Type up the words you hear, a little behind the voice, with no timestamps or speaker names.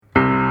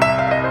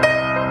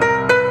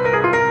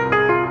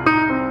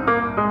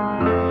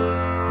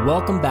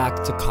Welcome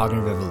back to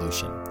Cognitive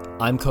Evolution.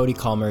 I'm Cody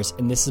Calmers,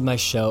 and this is my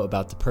show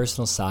about the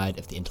personal side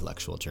of the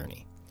intellectual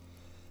journey.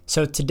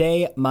 So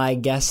today, my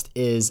guest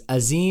is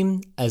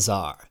Azeem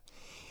Azhar.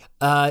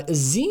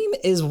 Azeem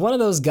is one of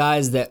those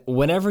guys that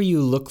whenever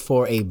you look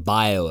for a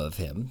bio of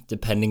him,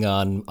 depending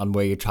on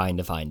where you're trying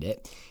to find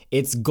it,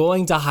 it's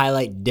going to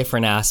highlight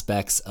different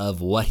aspects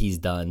of what he's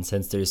done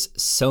since there's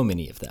so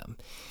many of them.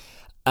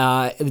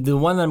 The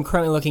one that I'm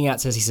currently looking at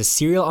says he's a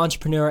serial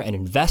entrepreneur and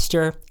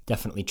investor.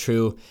 Definitely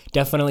true.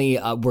 Definitely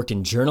worked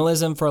in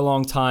journalism for a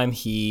long time.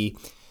 He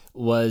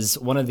was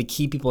one of the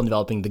key people in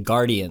developing the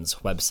Guardian's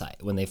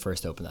website when they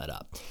first opened that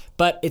up.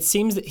 But it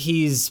seems that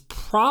he's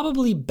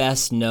probably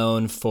best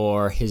known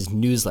for his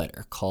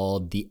newsletter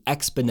called The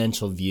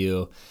Exponential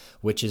View,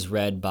 which is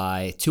read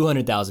by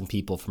 200,000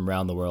 people from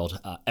around the world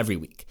every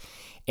week.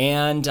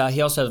 And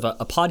he also has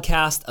a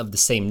podcast of the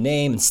same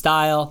name and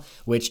style,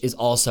 which is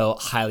also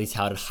highly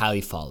touted, highly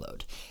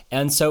followed.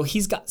 And so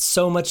he's got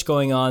so much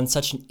going on,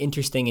 such an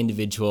interesting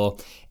individual,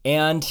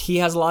 and he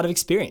has a lot of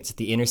experience at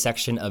the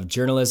intersection of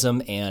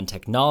journalism and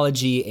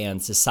technology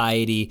and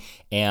society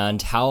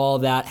and how all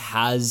that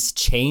has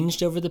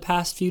changed over the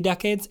past few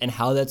decades and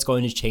how that's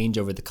going to change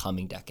over the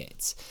coming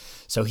decades.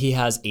 So he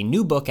has a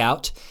new book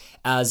out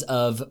as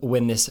of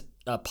when this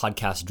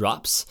podcast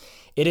drops.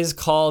 It is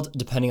called,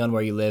 depending on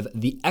where you live,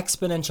 The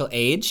Exponential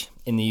Age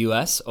in the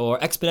US or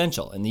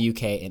Exponential in the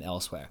UK and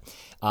elsewhere.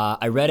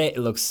 I read it.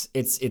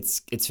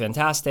 It's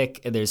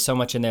fantastic. There's so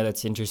much in there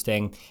that's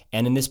interesting.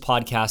 And in this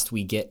podcast,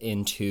 we get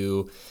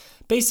into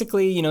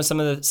basically,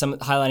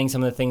 highlighting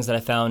some of the things that I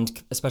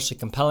found especially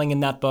compelling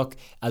in that book,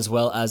 as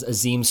well as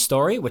Azeem's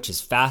story, which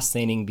is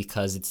fascinating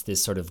because it's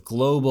this sort of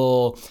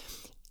global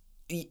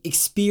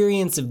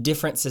experience of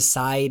different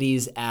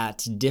societies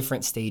at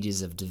different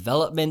stages of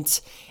development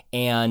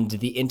and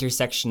the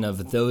intersection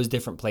of those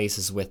different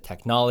places with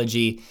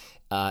technology.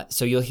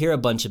 So you'll hear a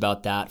bunch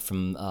about that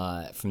from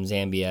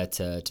Zambia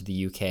to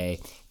the UK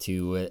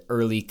to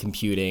early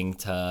computing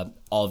to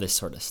all this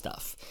sort of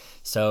stuff.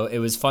 So it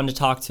was fun to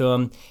talk to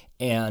him.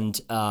 And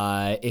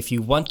if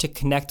you want to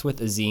connect with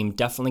Azeem,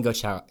 definitely go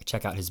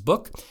check out his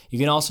book. You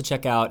can also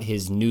check out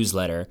his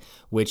newsletter,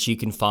 which you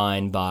can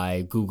find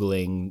by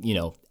Googling,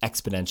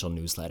 Exponential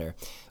newsletter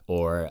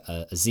or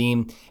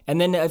Azeem. And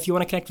then if you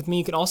want to connect with me,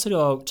 you can also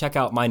go check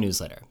out my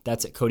newsletter.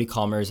 That's at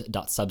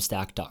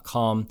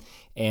codycalmers.substack.com.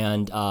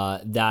 And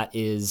that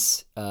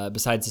is,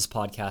 besides this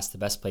podcast, the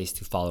best place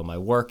to follow my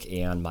work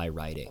and my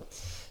writing.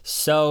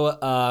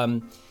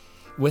 So,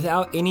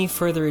 without any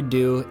further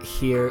ado,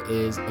 here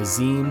is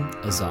Azeem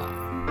Azhar.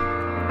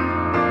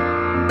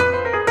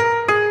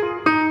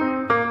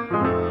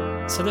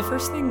 So the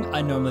first thing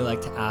I normally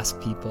like to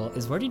ask people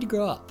is, where did you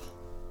grow up?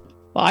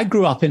 Well, I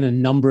grew up in a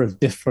number of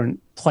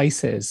different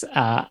places,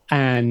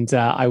 and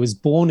I was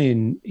born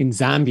in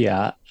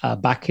Zambia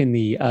back in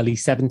the early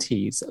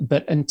 70s.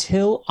 But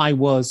until I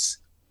was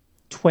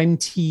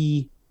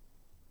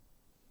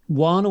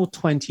 21 or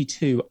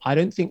 22, I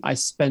don't think I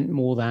spent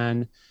more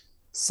than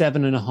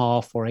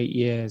 7.5 or 8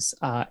 years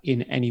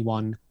in any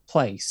one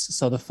place.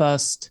 So the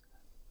first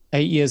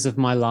 8 years of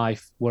my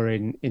life were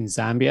in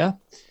Zambia.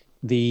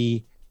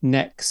 The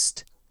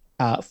next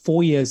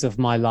 4 years of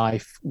my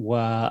life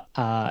were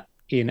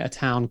in a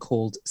town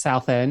called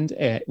Southend,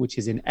 which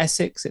is in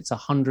Essex. It's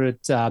 100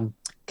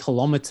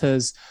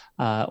 kilometers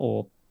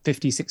or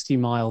 50, 60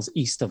 miles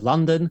east of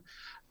London.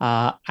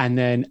 And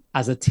then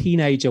as a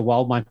teenager,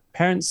 while my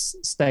parents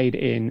stayed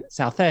in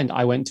Southend,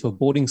 I went to a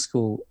boarding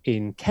school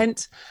in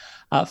Kent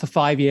for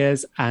 5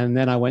 years. And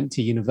then I went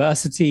to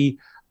university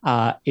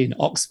in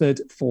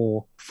Oxford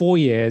for 4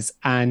 years.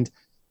 And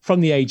from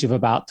the age of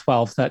about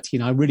 12,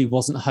 13, I really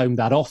wasn't home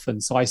that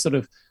often. So I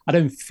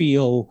don't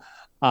feel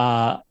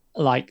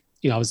like,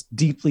 I was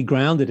deeply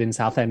grounded in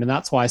Southend. And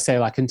that's why I say,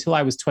 like, until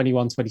I was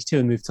 21, 22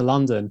 and moved to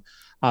London,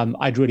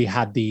 I'd really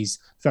had these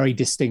very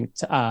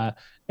distinct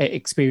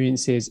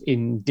experiences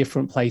in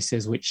different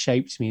places, which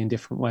shaped me in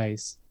different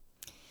ways.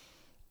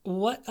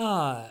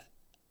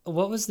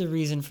 What was the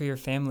reason for your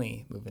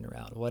family moving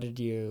around? What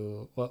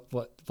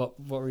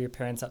were your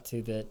parents up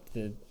to that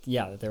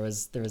there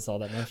was all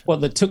that motion? Well,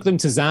 that took them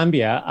to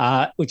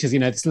Zambia, which is,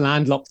 this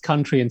landlocked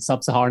country in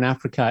sub-Saharan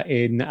Africa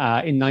in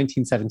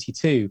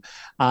 1972.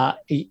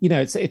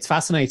 It's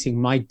fascinating.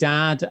 My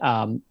dad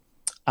and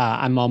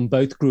mom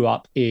both grew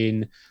up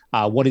in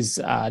what is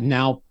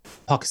now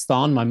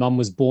Pakistan. My mom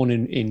was born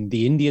in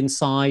the Indian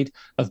side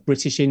of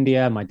British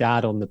India, my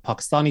dad on the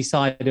Pakistani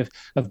side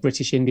of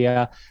British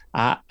India.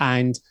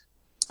 And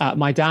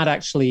my dad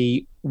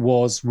actually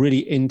was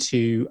really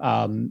into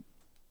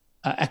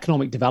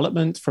economic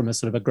development from a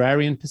sort of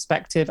agrarian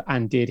perspective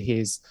and did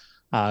his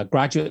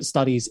graduate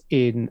studies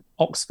in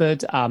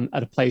Oxford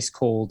at a place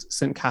called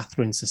St.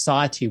 Catherine's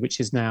Society, which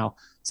is now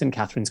St.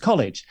 Catherine's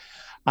College.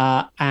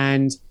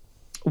 And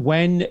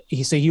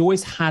he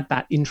always had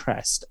that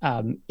interest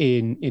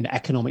in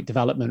economic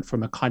development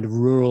from a kind of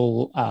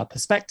rural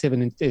perspective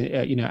and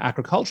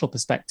agricultural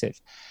perspective.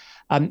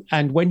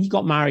 And when he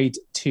got married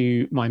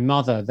to my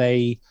mother,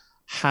 they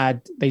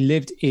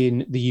lived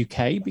in the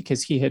UK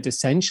because he had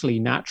essentially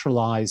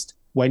naturalized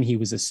when he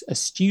was a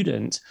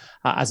student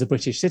as a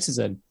British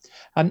citizen.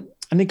 And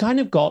they kind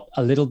of got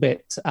a little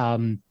bit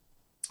of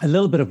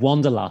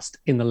wanderlust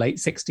in the late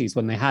 60s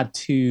when they had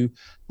two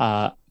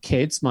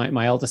kids,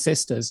 my elder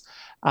sisters,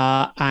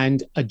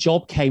 and a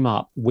job came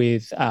up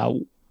with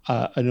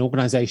an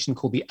organization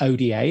called the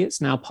ODA.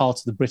 It's now part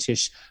of the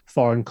British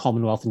Foreign,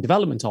 Commonwealth and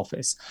Development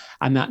Office.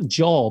 And that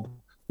job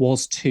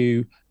was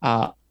to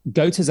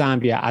go to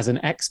Zambia as an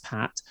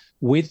expat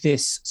with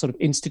this sort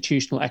of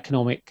institutional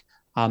economic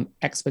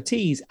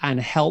expertise and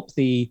help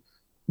the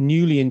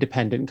newly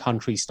independent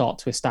country start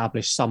to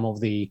establish some of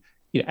the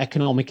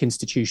economic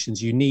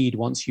institutions you need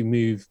once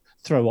you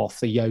throw off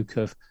the yoke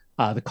of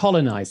the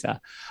colonizer.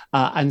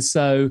 And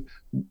so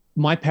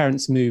my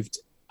parents moved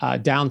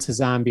down to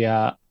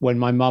Zambia when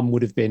my mum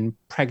would have been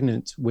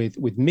pregnant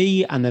with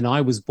me. And then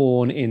I was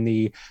born in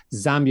the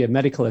Zambia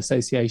Medical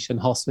Association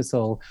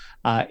Hospital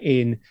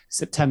in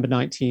September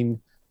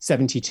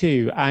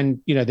 1972. And,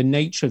 the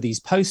nature of these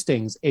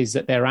postings is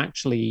that they're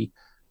actually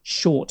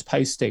short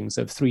postings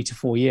of 3 to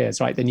 4 years,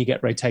 right? Then you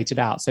get rotated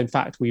out. So in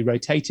fact, we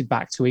rotated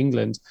back to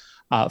England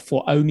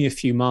for only a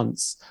few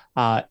months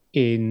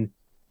in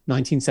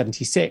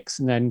 1976,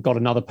 and then got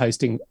another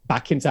posting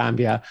back in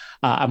Zambia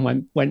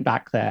and went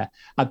back there.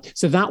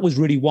 So that was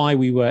really why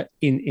we were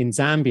in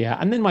Zambia.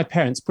 And then my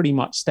parents pretty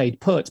much stayed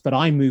put, but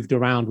I moved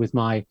around with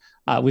my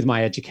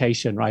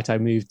education, right? I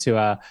moved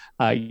to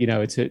a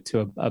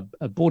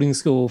boarding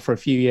school for a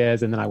few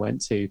years, and then I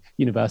went to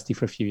university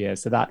for a few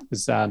years. So that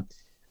was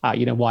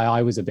why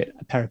I was a bit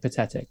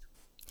peripatetic.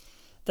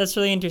 That's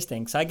really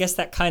interesting. So I guess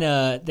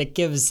that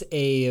gives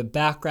a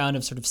background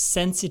of sort of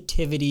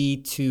sensitivity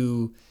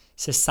to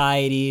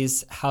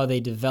societies, how they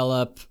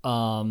develop,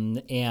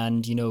 and,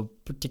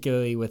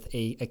 particularly with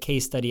a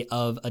case study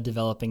of a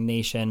developing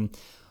nation,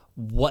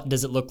 what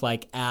does it look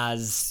like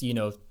as,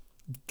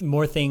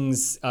 more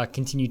things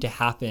continue to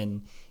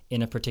happen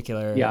in a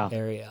particular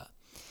area?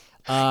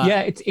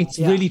 It's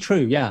really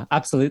true. Yeah,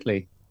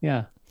 absolutely.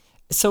 Yeah.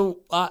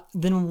 So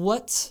then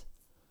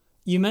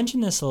you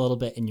mentioned this a little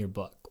bit in your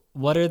book.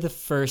 What are the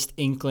first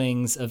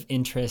inklings of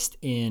interest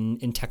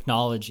in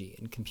technology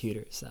and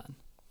computers then?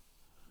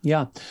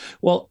 Yeah,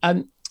 well,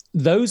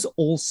 those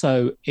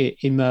also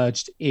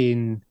emerged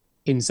in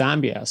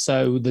Zambia.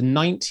 So the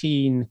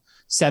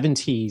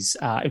 1970s.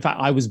 In fact,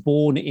 I was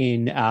born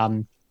in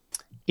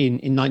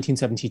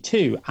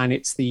 1972, and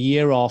it's the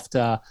year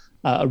after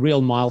a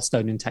real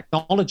milestone in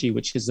technology,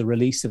 which is the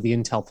release of the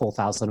Intel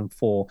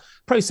 4004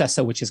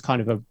 processor, which is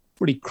kind of a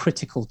really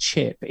critical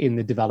chip in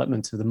the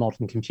development of the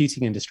modern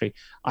computing industry.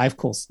 I, of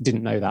course,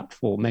 didn't know that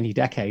for many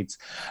decades.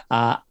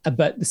 But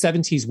the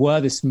 70s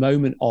were this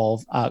moment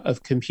of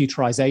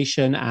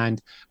computerization, and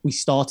we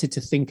started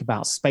to think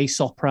about space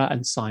opera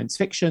and science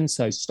fiction.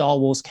 So Star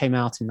Wars came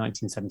out in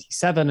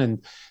 1977,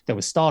 and there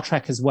was Star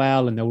Trek as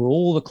well, and there were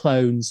all the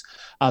clones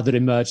that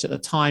emerged at the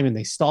time, and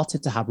they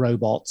started to have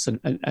robots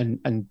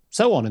and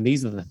so on. And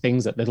these are the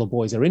things that little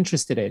boys are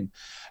interested in.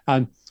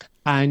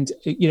 And,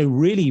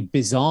 really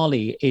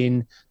bizarrely,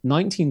 in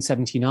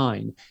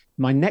 1979,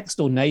 my next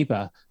door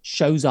neighbor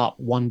shows up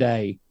one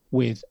day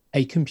with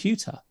a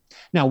computer.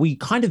 Now, we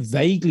kind of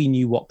vaguely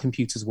knew what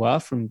computers were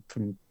from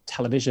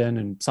television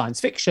and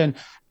science fiction.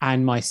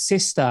 And my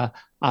sister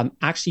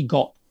actually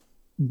got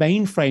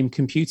mainframe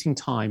computing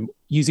time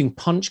using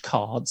punch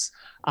cards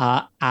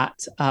at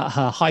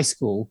her high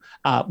school,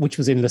 which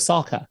was in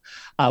Lusaka,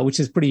 which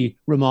is pretty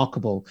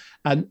remarkable.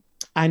 And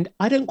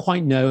I don't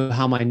quite know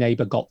how my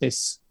neighbor got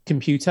this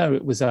computer.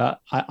 It was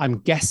I'm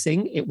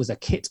guessing it was a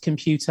kit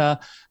computer,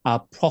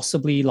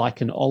 possibly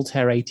like an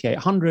Altair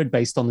 8800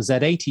 based on the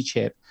Z80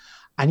 chip.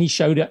 And he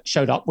showed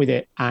up with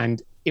it,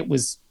 and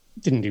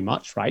didn't do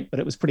much, right? But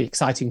it was pretty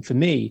exciting for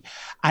me.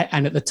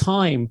 And at the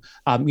time,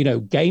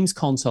 games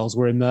consoles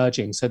were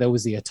emerging. So there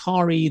was the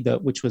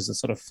Atari, which was a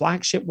sort of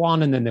flagship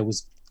one, and then there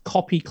was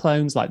copy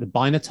clones like the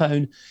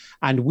Binatone,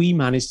 and we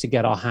managed to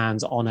get our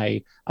hands on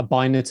a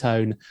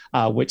Binatone,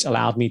 which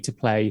allowed me to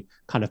play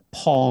kind of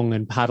Pong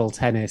and paddle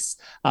tennis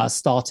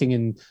starting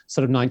in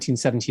sort of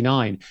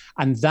 1979.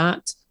 And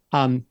that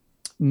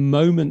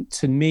moment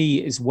to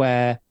me is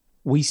where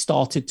we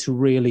started to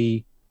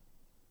really,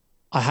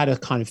 I had a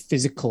kind of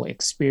physical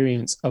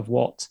experience of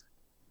what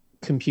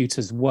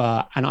computers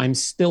were, and I'm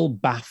still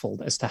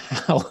baffled as to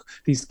how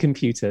these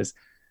computers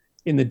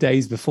in the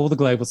days before the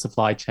global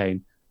supply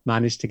chain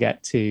managed to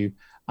get to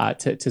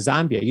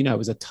Zambia.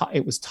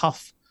 It was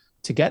tough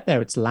to get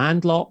there. It's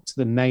landlocked.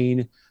 The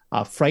main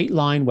freight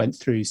line went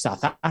through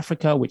South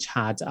Africa, which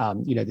had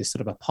this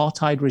sort of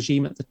apartheid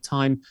regime at the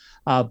time,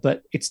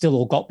 but it still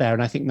all got there.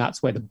 And I think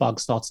that's where the bug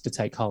started to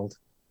take hold.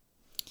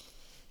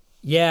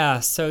 Yeah.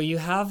 So you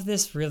have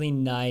this really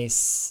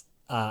nice,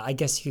 I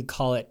guess you could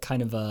call it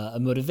kind of a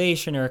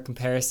motivation or a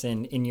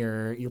comparison in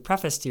your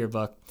preface to your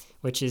book,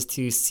 which is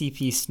to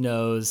C.P.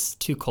 Snow's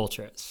Two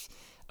Cultures,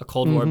 a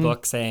Cold War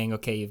book saying,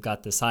 okay, you've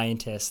got the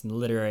scientists and the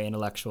literary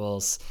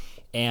intellectuals,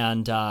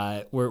 and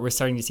we're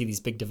starting to see these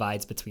big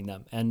divides between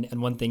them.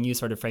 And one thing you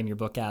sort of frame your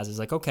book as is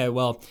like, okay,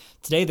 well,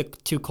 today the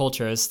two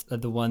cultures,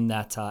 the one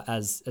that,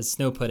 as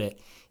Snow put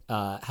it,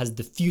 has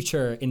the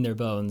future in their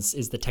bones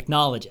is the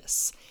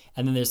technologists.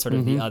 And then there's sort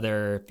of the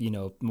other,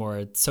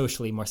 more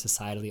socially, more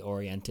societally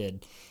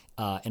oriented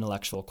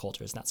intellectual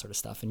cultures and that sort of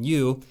stuff. And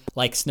you,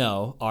 like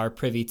Snow, are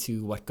privy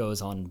to what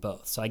goes on in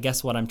both. So I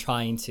guess what I'm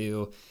trying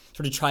to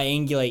sort of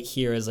triangulate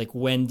here is like,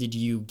 when did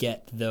you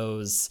get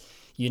those,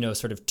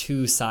 sort of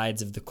two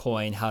sides of the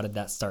coin? How did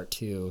that start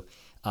to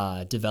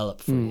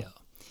develop for you?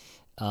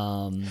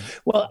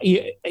 Well,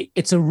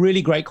 it's a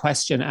really great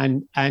question.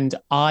 And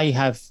I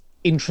have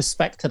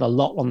introspected a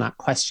lot on that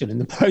question in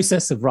the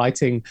process of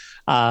writing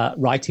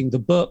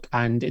the book,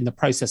 and in the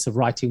process of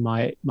writing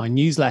my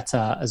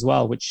newsletter as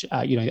well, which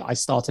I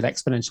started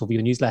Exponential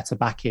via newsletter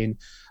back in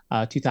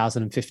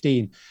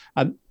 2015,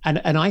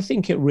 and I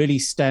think it really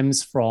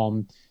stems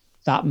from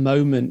that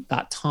moment,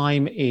 that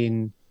time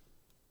in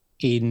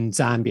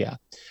Zambia,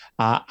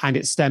 and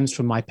it stems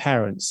from my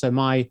parents. So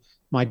my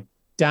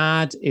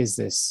dad is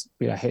this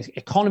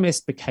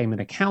economist, became an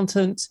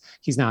accountant.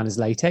 He's now in his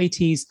late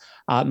 80s.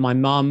 My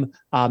mum,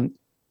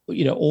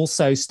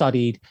 also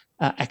studied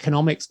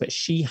economics, but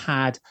she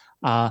had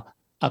a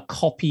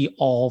copy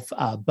of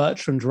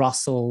Bertrand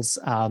Russell's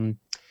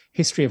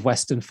History of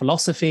Western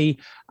Philosophy,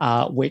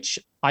 which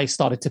I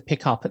started to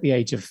pick up at the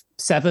age of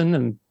 7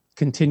 and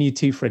continued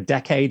to for a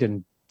decade,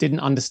 and didn't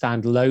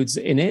understand loads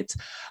in it.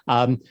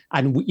 And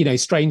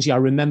strangely, I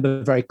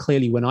remember very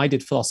clearly when I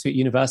did philosophy at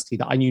university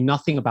that I knew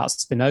nothing about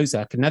Spinoza.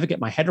 I could never get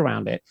my head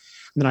around it.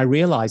 And then I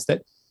realized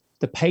that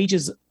the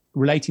pages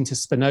relating to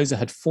Spinoza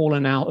had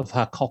fallen out of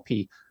her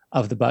copy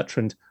of the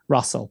Bertrand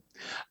Russell.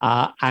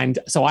 And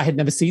so I had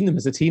never seen them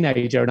as a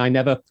teenager, and I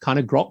never kind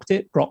of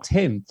grokked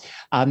him.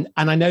 And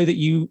I know that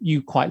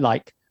you quite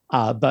like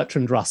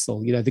Bertrand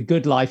Russell. The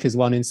good life is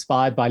one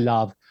inspired by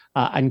love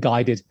and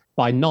guided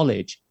by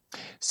knowledge.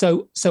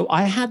 So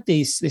I had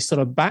this sort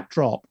of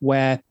backdrop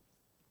where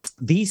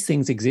these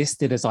things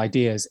existed as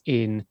ideas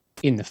in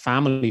the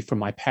family from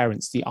my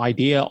parents. The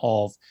idea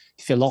of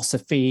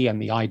philosophy and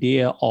the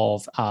idea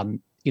of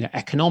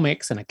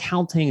economics and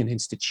accounting and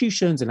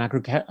institutions and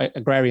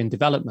agrarian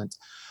development.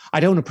 I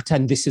don't want to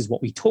pretend this is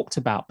what we talked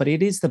about, but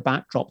it is the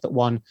backdrop that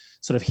one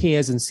sort of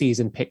hears and sees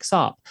and picks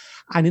up.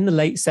 And in the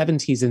late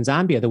 70s in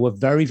Zambia, there were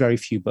very, very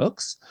few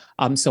books.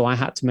 So I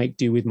had to make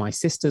do with my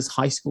sister's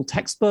high school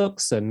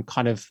textbooks and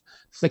kind of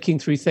flicking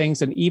through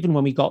things. And even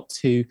when we got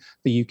to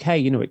the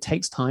UK, it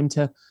takes time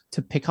to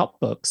pick up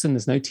books, and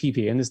there's no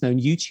TV and there's no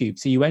YouTube.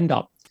 So you end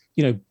up,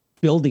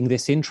 building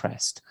this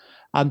interest.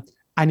 And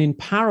in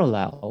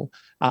parallel,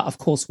 of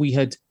course, we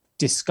had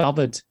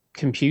discovered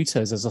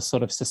computers as a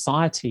sort of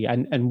society.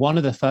 And one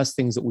of the first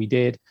things that we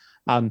did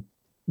when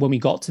we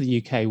got to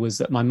the UK was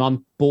that my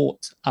mum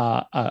bought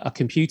a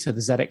computer,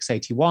 the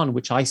ZX81,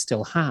 which I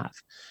still have.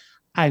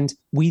 And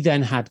we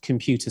then had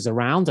computers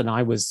around, and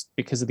I was,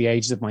 because of the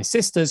ages of my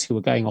sisters who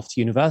were going off to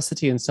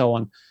university and so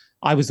on,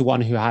 I was the one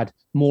who had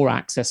more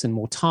access and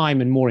more time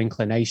and more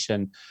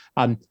inclination.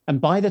 And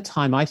by the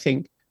time I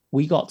think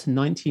we got to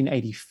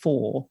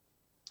 1984,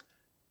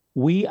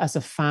 we as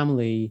a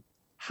family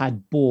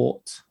had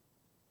bought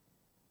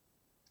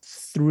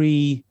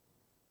 3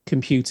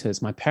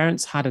 computers. My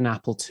parents had an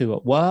Apple II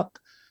at work,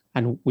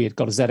 and we had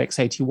got a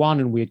ZX81,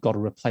 and we had got a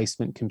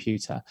replacement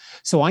computer.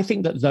 So I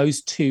think that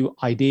those two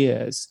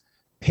ideas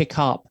pick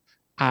up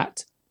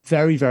at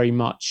very, very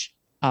much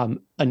an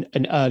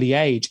early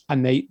age,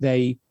 and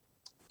they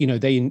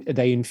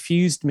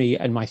infused me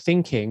and my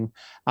thinking.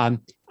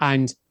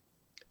 And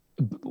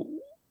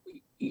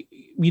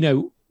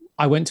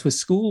I went to a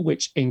school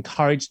which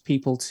encouraged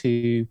people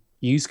to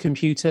use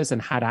computers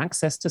and had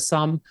access to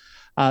some.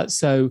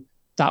 So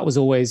that was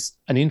always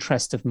an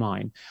interest of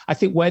mine. I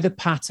think where the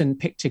pattern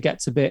picture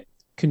gets a bit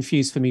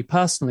confused for me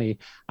personally,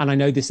 and I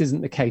know this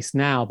isn't the case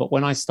now, but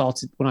when I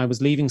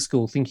was leaving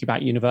school, thinking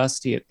about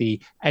university at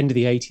the end of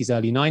the 80s,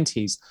 early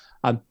 90s,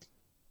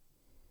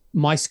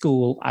 my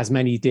school, as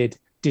many did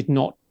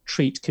not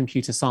treat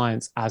computer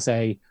science as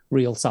a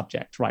real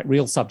subject, right?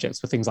 Real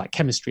subjects were things like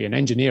chemistry and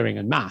engineering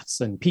and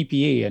maths and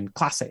PPE and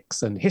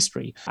classics and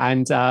history.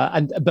 But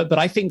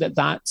I think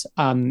that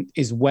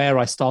is where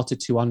I started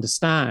to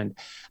understand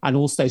and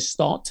also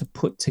start to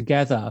put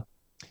together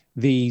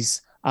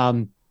these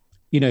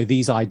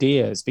these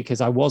ideas,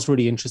 because I was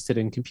really interested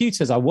in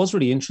computers. I was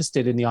really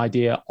interested in the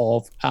idea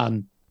of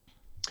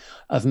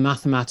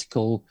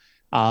mathematical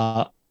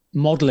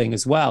modeling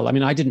as well. I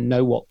mean, I didn't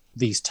know what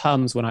these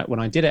terms when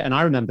I did it, and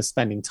I remember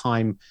spending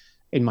time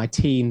in my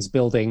teens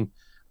building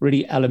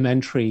really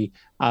elementary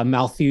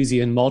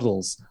Malthusian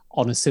models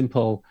on a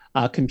simple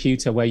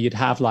computer, where you'd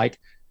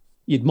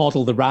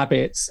model the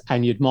rabbits,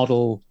 and you'd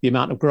model the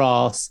amount of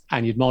grass,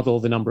 and you'd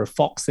model the number of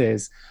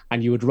foxes,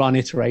 and you would run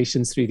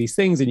iterations through these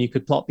things, and you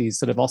could plot these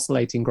sort of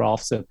oscillating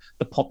graphs of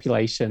the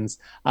populations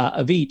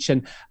of each.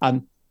 And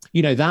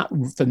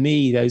that, for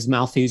me, those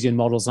Malthusian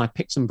models, and I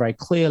picked them very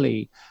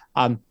clearly,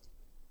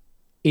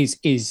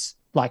 is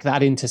like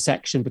that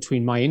intersection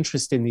between my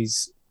interest in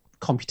these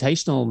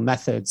computational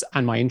methods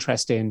and my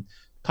interest in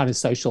kind of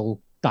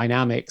social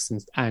dynamics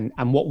and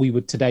what we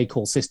would today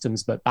call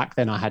systems, but back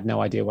then I had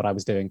no idea what I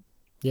was doing.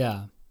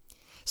 Yeah.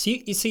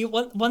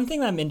 One thing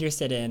that I'm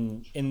interested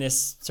in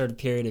this sort of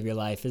period of your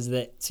life is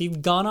that so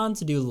you've gone on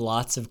to do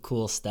lots of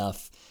cool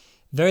stuff,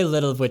 very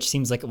little of which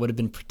seems like it would have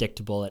been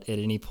predictable at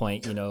any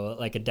point,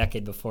 like a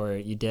decade before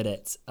you did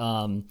it.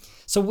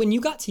 So when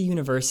you got to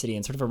university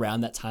and sort of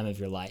around that time of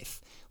your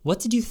life, what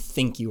did you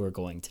think you were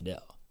going to do?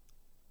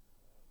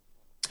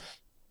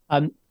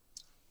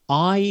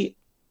 I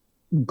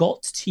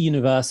got to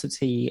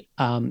university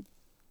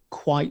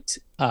quite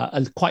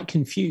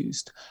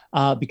confused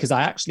because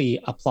I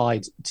actually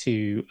applied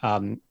to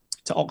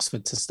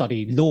Oxford to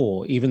study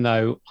law, even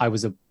though I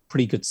was a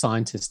pretty good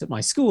scientist at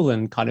my school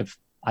and kind of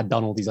I'd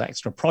done all these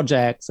extra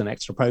projects and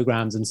extra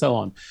programs and so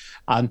on.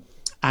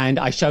 And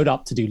I showed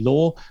up to do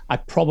law. I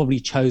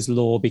probably chose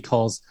law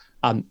because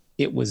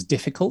it was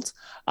difficult.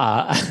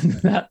 And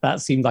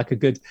that seemed like a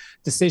good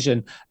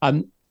decision.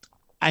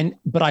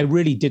 But I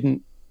really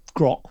didn't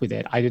grok with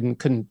it.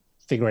 couldn't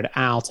figure it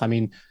out. I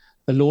mean,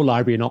 the law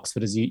library in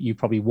Oxford, as you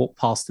probably walk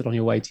past it on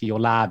your way to your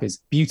lab, is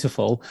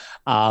beautiful.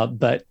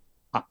 But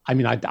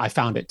I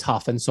found it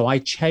tough. And so I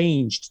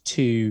changed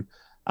to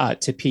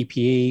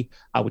PPE,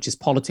 which is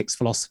politics,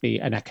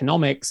 philosophy, and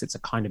economics. It's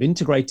a kind of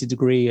integrated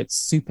degree. It's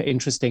super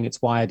interesting.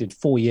 It's why I did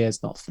 4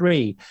 years, not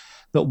 3.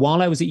 But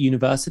while I was at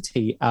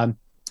university,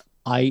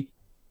 I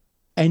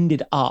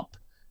ended up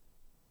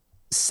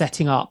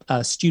setting up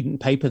a student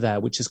paper there,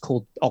 which is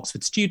called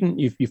Oxford Student.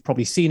 You've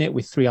probably seen it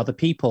with 3 other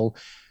people.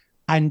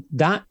 And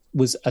that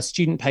was a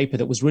student paper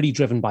that was really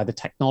driven by the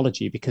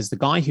technology, because the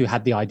guy who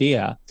had the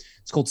idea,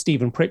 it's called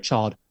Stephen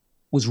Pritchard,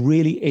 was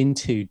really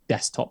into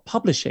desktop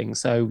publishing.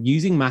 So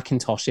using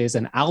Macintoshes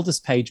and Aldus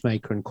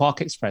PageMaker and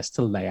Quark Express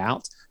to lay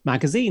out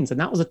magazines. And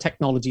that was a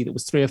technology that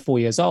was 3 or 4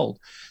 years old.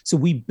 So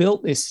we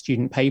built this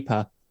student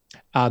paper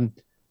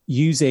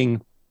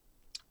using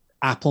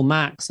Apple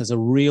Macs as a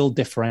real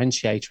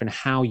differentiator in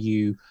how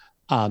you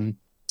kind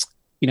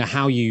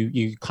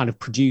of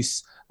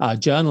produce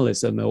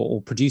journalism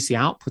or produce the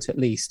output at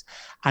least.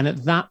 And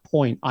at that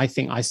point, I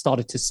think I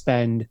started to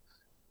spend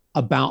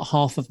about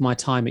half of my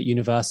time at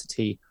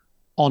university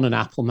on an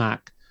Apple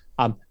Mac,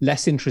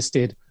 less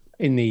interested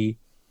in the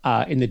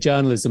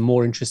journalism,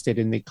 more interested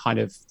in the kind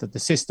of the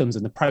systems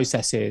and the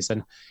processes,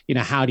 and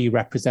how do you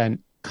represent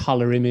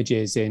color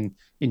images in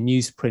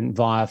newsprint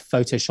via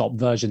Photoshop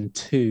version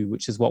 2,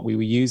 which is what we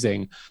were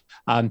using,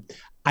 and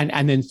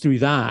then through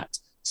that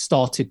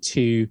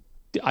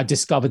I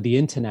discovered the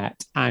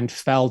internet and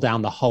fell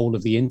down the hole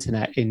of the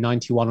internet in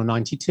 91 or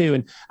 92.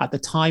 And at the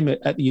time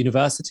at the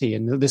university,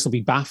 and this will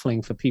be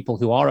baffling for people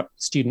who are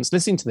students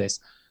listening to this,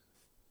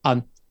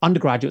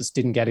 undergraduates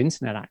didn't get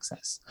internet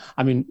access.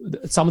 I mean,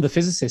 some of the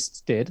physicists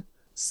did,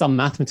 some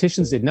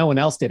mathematicians did, no one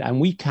else did. And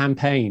we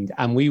campaigned,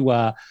 and we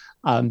were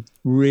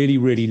really,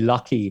 really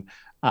lucky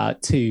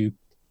to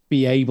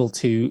be able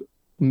to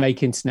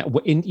make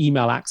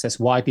email access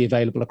widely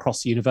available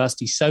across the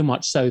university, so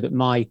much so that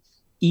my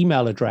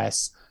email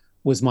address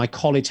was my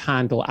college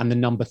handle and the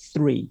number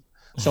 3.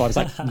 So I was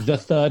like the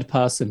 3rd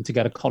person to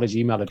get a college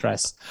email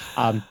address.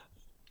 Or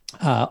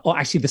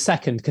actually the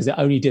 2nd, because it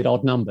only did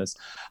odd numbers.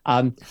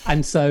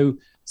 And so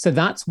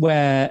that's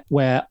where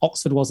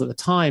Oxford was at the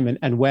time,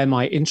 and where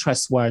my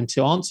interests were. And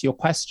to answer your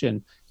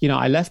question,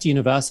 I left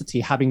university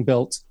having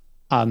built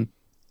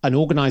an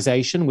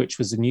organization, which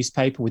was a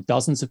newspaper with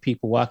dozens of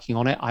people working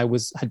on it. I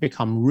had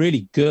become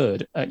really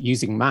good at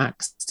using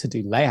Macs to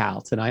do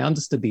layout, and I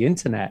understood the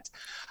internet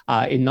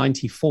in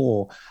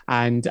 94.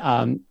 And,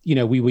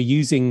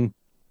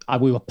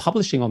 we were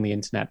publishing on the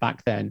internet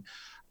back then.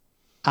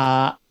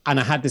 And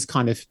I had this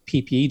kind of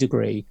PPE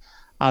degree.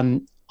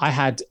 I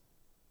had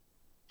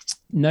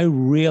no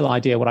real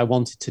idea what I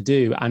wanted to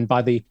do. And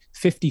by the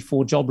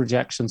 54 job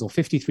rejections or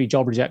 53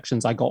 job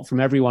rejections I got from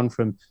everyone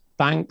from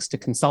banks to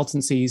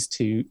consultancies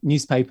to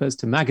newspapers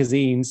to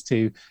magazines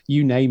to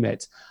you name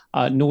it,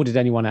 nor did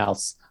anyone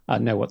else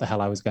know what the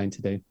hell I was going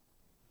to do.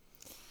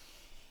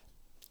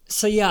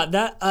 So yeah,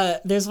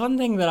 that there's one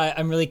thing that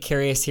I'm really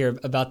curious here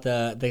about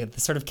the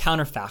sort of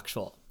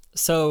counterfactual.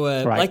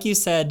 So right. Like you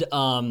said,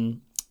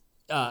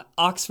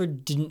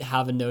 Oxford didn't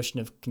have a notion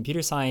of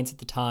computer science at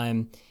the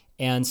time.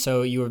 And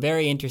so you were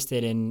very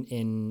interested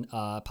in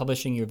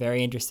publishing. You were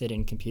very interested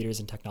in computers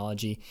and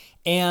technology.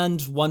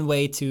 And one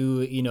way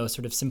to,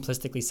 sort of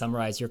simplistically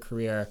summarize your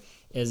career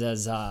is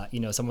as,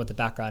 someone with a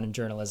background in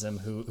journalism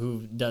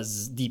who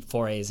does deep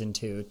forays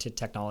into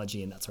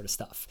technology and that sort of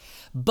stuff.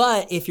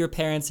 But if your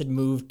parents had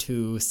moved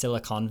to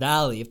Silicon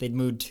Valley, if they'd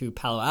moved to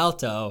Palo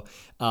Alto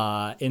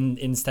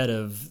instead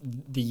of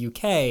the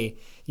UK,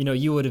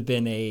 you would have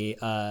been a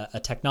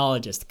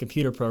technologist, a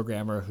computer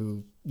programmer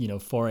who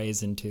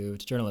forays into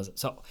journalism.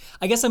 So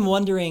I guess I'm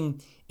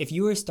wondering if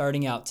you were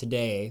starting out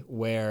today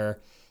where,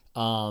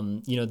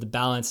 the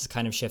balance has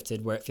kind of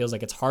shifted, where it feels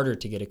like it's harder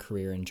to get a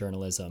career in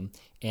journalism,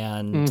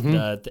 and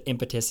the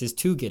impetus is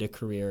to get a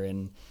career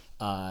in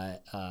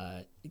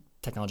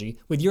technology,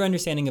 with your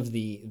understanding of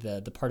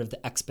the part of the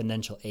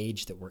exponential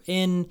age that we're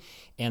in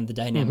and the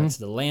dynamics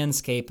of the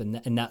landscape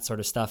and that sort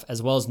of stuff,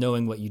 as well as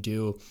knowing what you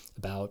do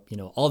about,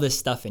 all this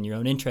stuff in your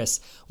own interests,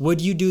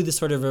 would you do the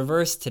sort of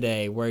reverse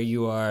today where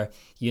you are,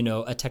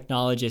 a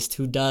technologist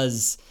who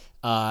does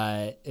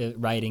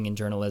writing and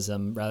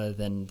journalism rather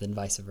than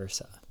vice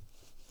versa?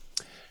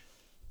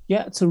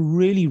 Yeah, it's a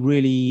really,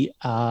 really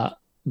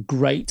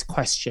great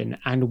question,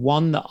 and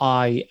one that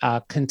I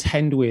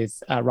contend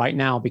with right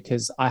now,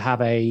 because I have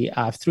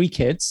 3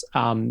 kids,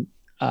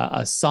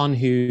 a son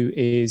who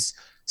is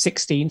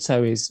 16,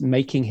 so is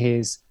making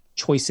his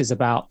choices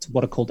about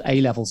what are called A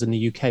levels in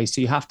the UK.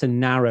 So you have to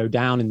narrow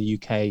down in the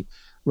UK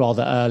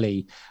rather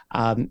early,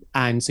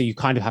 and so you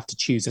kind of have to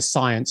choose a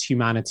science,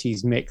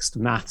 humanities, mixed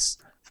maths,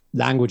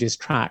 languages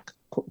track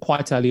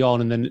quite early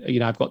on. And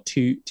then I've got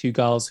two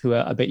girls who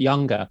are a bit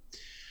younger,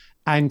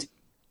 and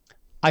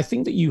I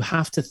think that you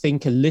have to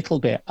think a little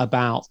bit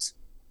about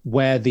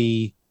where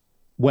the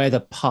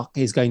puck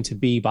is going to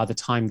be by the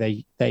time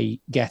they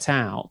get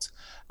out.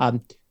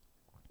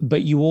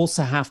 But you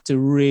also have to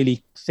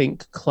really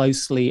think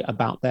closely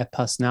about their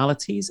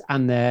personalities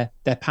and their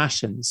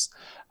passions,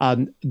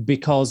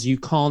 because you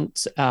can't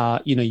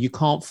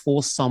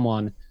force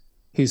someone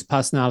whose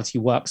personality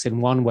works in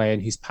one way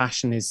and whose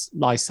passion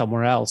lies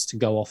somewhere else to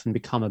go off and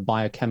become a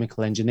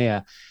biochemical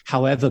engineer,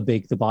 however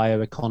big the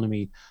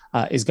bioeconomy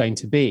is going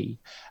to be.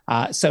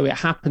 So it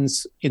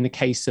happens in the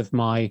case of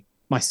my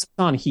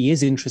son. He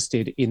is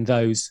interested in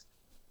those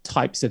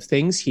types of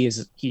things. He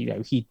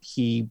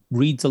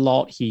reads a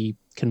lot. He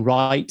can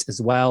write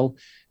as well,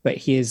 but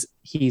he's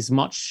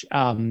much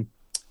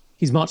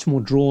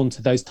more drawn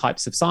to those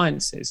types of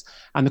sciences.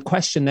 And the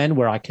question then,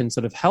 where I can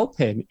sort of help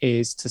him,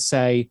 is to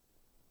say,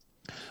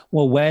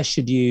 well, where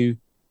should you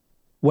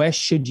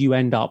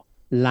end up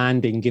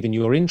landing given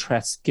your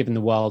interests, given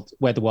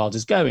where the world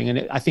is going?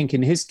 And I think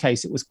in his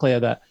case, it was clear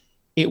that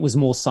it was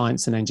more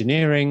science and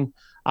engineering.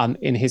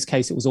 In his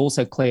case, it was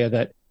also clear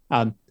that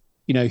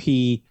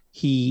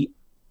he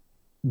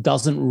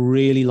doesn't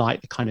really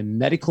like the kind of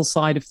medical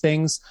side of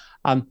things.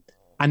 And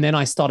then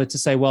I started to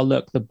say, well,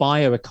 look, the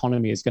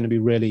bioeconomy is going to be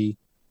really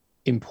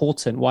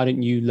important. Why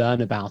don't you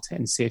learn about it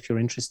and see if you're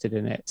interested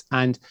in it?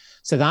 And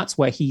so that's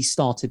where he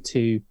started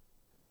to,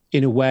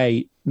 in a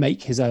way,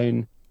 make his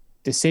own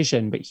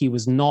decision. But he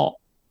was not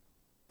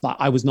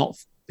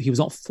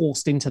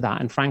forced into that.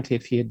 And frankly,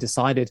 if he had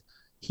decided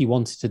he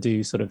wanted to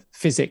do sort of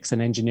physics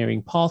and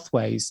engineering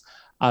pathways,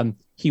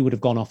 he would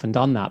have gone off and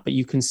done that. But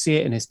you can see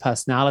it in his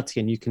personality,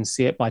 and you can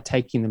see it by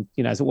taking them,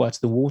 as it were,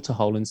 to the water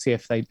hole and see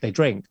if they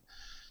drink.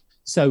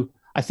 So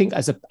I think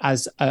as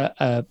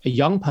a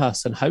young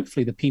person,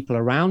 hopefully the people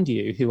around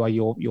you who are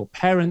your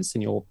parents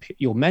and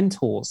your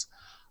mentors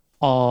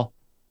are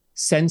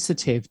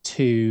sensitive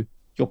to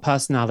your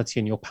personality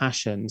and your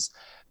passions,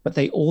 but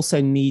they also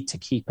need to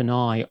keep an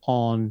eye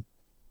on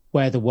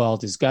where the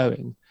world is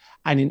going.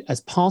 And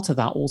as part of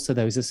that, also,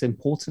 there is this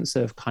importance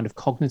of kind of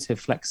cognitive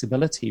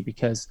flexibility,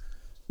 because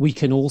we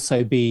can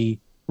also be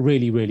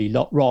really, really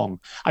wrong.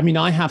 I mean,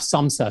 I have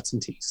some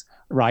certainties,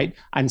 right?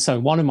 And so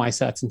one of my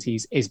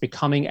certainties is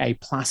becoming a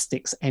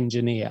plastics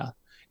engineer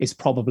is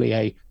probably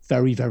a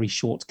very, very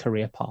short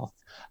career path.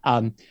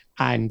 And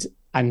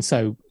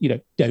so,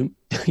 don't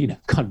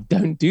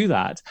do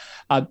that.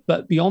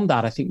 But beyond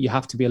that, I think you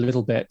have to be a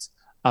little bit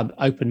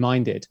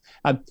open-minded.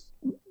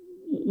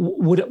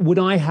 Would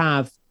I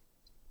have...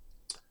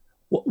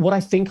 What I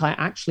think I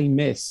actually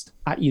missed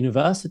at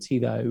university,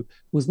 though,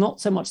 was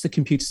not so much the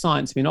computer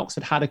science. I mean,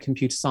 Oxford had a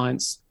computer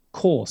science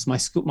course. My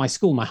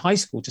high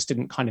school just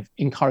didn't kind of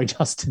encourage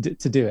us to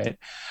do it.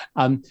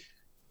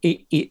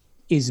 It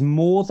is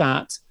more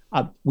that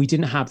we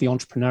didn't have the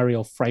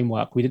entrepreneurial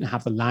framework. We didn't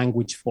have the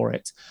language for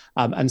it.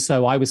 And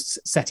so I was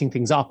setting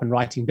things up and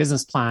writing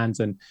business plans.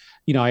 And,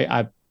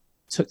 I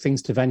took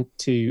things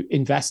to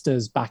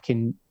investors back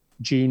in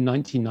June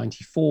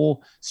 1994,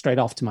 straight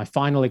after my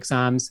final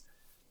exams.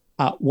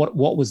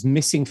 What was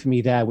missing for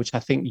me there, which I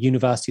think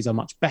universities are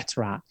much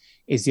better at,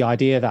 is the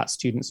idea that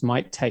students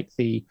might take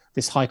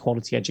this high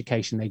quality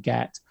education they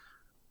get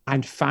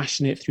and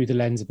fashion it through the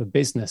lens of a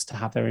business to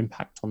have their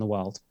impact on the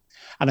world.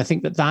 And I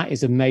think that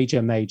is a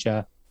major,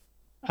 major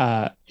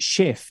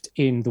shift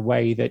in the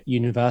way that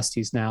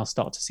universities now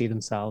start to see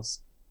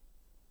themselves.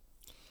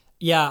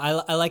 Yeah,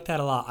 I like that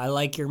a lot. I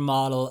like your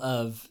model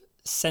of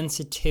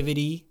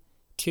sensitivity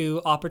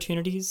to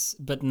opportunities,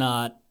 but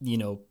not,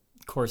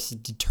 of course,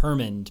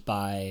 determined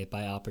by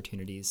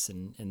opportunities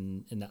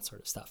and that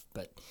sort of stuff.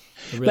 But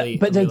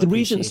the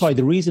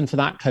reason for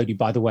that, Cody,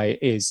 by the way,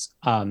 is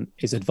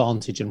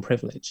advantage and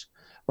privilege,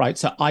 right?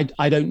 So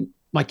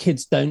my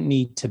kids don't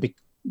need to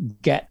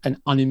get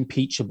an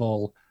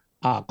unimpeachable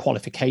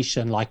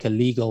qualification like a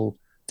legal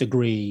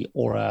degree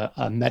or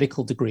a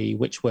medical degree,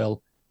 which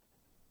will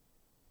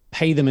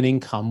pay them an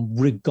income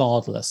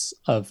regardless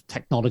of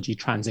technology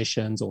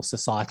transitions or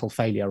societal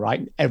failure,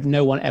 right?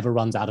 No one ever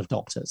runs out of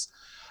doctors.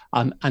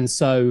 And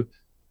so,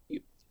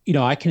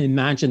 I can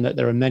imagine that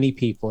there are many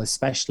people,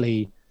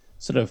 especially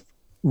sort of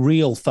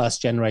real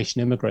first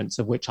generation immigrants,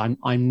 of which I'm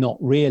not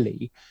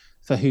really,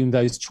 for whom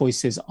those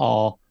choices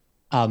are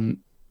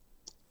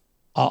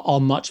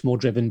much more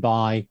driven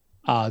by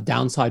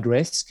downside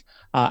risk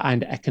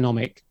and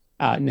economic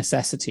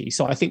necessity.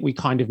 So I think we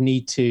kind of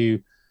need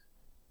to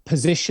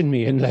position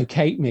me and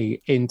locate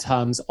me in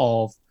terms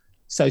of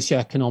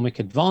socioeconomic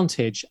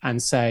advantage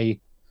and say,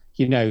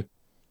 you know,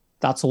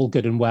 that's all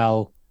good and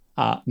well,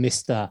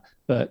 Mister,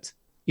 but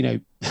you know,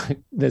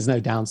 there's no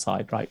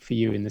downside, right, for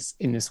you in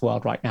this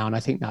world right now. And I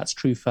think that's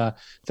true for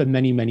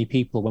many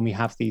people when we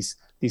have these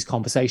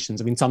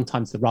conversations. I mean,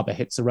 sometimes the rubber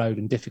hits the road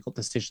and difficult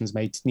decisions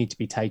may need to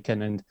be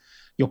taken, and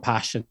your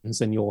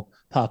passions and your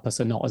purpose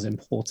are not as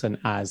important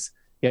as,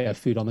 you know,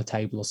 food on the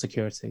table or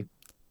security.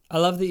 I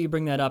love that you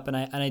bring that up, and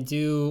I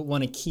do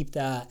want to keep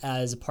that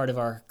as a part of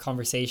our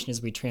conversation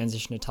as we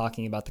transition to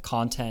talking about the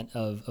content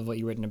of what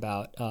you've written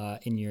about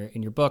in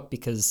your book,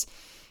 because,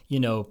 you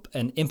know,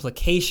 an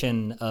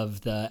implication of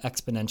the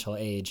exponential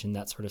age and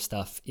that sort of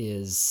stuff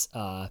is,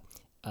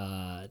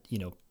 you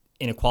know,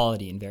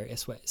 inequality in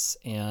various ways.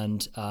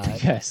 And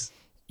yes,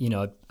 you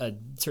know,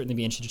 I'd certainly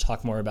be interested to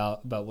talk more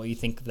about what you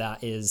think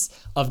that is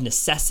of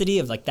necessity,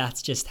 of like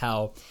that's just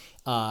how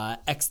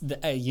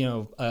you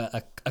know,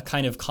 a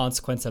kind of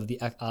consequence of the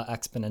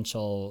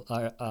exponential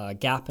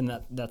gap and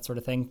that sort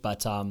of thing.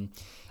 But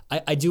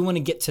I do want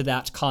to get to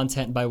that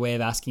content by way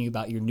of asking you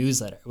about your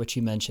newsletter, which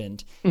you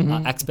mentioned,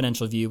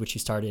 Exponential View, which you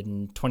started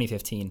in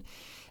 2015.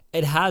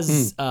 It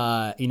has,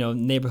 you know,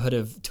 neighborhood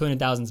of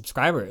 200,000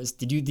 subscribers.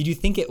 Did you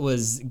think it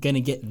was going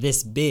to get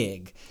this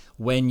big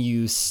when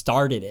you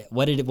started it?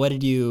 What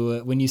did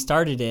you when you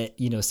started it,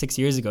 you know, 6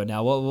 years ago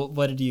now?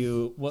 What do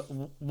you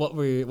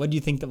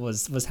think that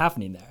was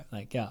happening there?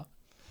 Like, yeah.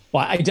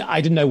 Well,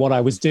 I didn't know what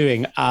I was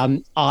doing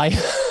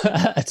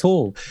at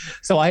all.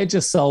 So I had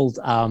just sold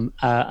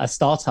a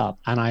startup,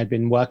 and I had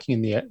been working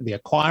in the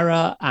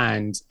acquirer,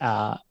 and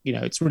you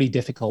know, it's really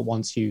difficult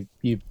once you're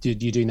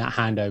doing that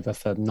handover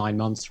for 9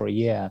 months or a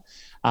year.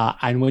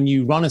 And when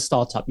you run a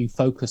startup, you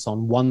focus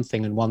on one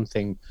thing and one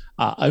thing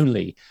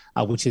only,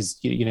 which is,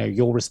 you know,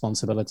 your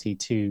responsibility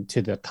to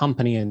the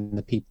company and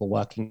the people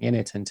working in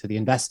it and to the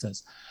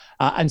investors.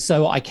 And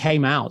so I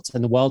came out,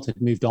 and the world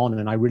had moved on,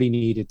 and I really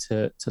needed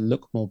to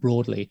look more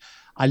broadly.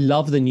 I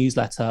love the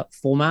newsletter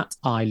format.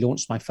 I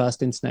launched my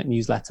first internet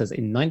newsletters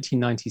in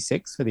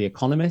 1996 for The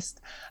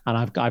Economist,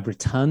 and I've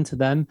returned to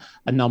them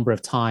a number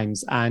of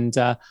times. And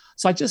so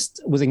I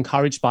just was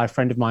encouraged by a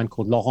friend of mine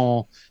called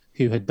Laurent,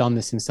 who had done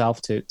this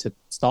himself, to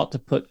start to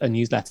put a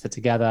newsletter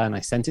together. And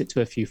I sent it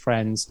to a few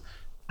friends,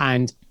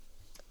 and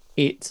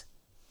it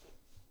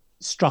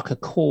struck a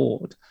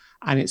chord.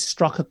 And it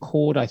struck a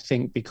chord, I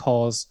think,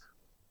 because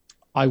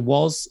I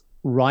was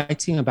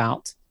writing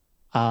about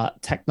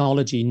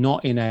technology,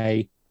 not in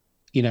a,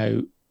 you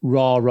know,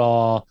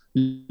 rah,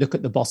 look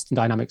at the Boston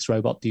Dynamics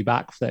robot do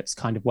backflips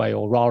kind of way,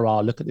 or rah,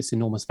 look at this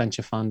enormous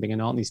venture funding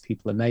and aren't these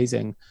people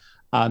amazing?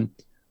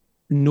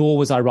 Nor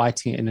was I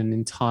writing it in an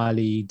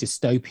entirely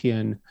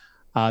dystopian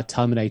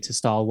Terminator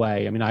style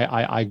way. I mean,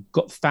 I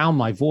found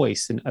my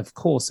voice, and of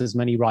course, as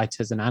many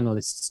writers and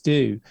analysts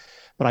do,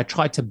 but I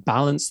tried to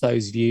balance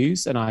those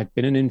views. And I've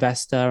been an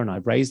investor, and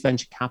I've raised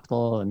venture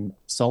capital and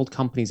sold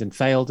companies and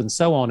failed and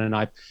so on. And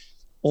I've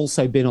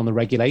also been on the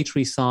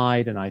regulatory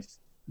side, and I've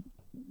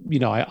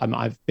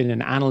been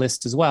an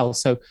analyst as well.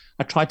 So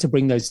I tried to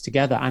bring those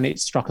together, and it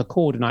struck a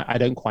chord, and I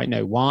don't quite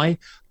know why.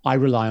 I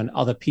rely on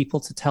other people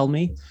to tell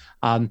me.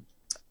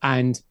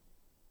 And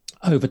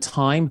over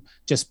time,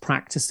 just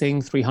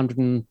practicing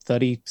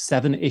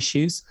 337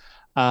 issues,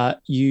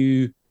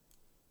 you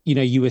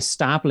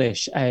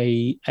establish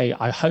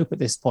I hope at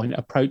this point,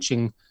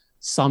 approaching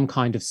some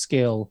kind of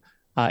skill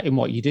in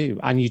what you do.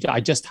 And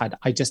I just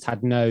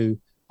had no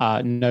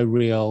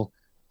real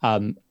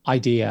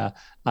idea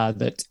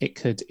that it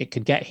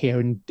could get here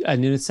and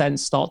in a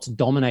sense start to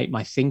dominate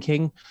my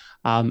thinking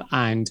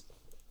and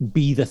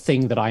be the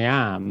thing that I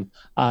am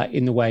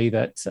in the way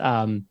that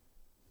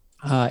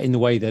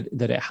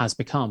it has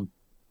become.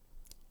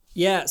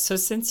 Yeah. So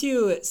since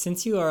you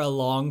are a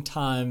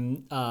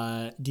longtime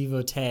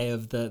devotee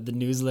of the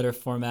newsletter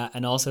format,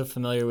 and also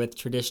familiar with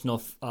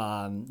traditional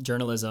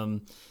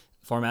journalism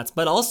formats,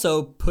 but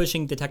also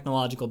pushing the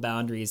technological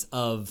boundaries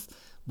of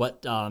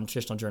what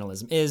traditional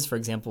journalism is, for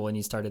example, when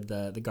you started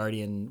the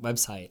Guardian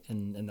website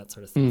and that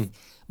sort of stuff.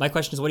 My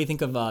question is, what do you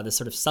think of the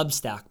sort of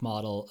Substack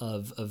model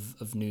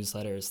of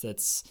newsletters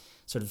that's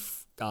sort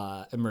of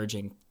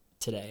emerging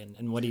today,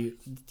 and what do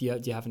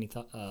you have any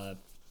thought?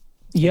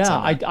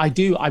 I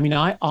do. I mean,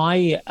 I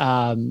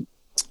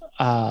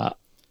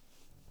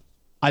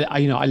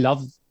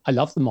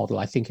love the model.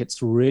 I think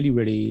it's really,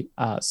 really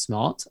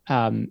smart.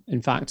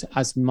 In fact,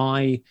 as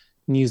my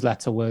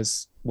newsletter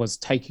was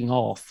taking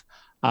off,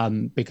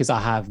 because I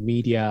have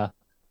media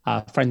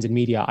friends in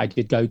media, I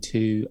did go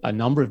to a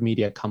number of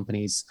media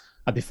companies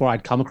before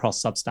I'd come across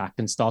Substack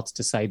and started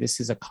to say, this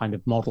is a kind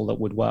of model that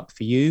would work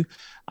for you.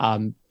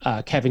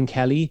 Kevin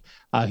Kelly,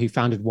 who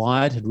founded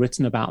Wired, had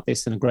written about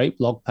this in a great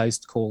blog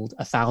post called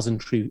A Thousand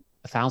True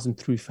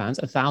Fans,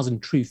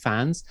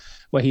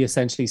 where he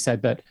essentially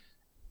said that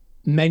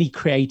many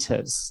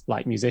creators,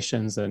 like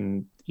musicians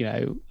and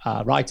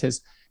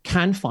writers,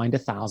 can find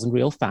 1,000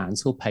 real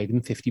fans who'll pay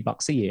them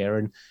 $50 a year.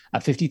 And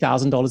at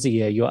 $50,000 a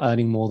year, you're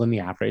earning more than the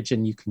average,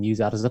 and you can use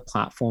that as a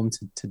platform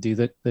to do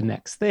the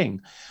next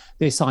thing.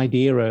 This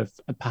idea of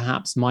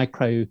perhaps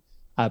micro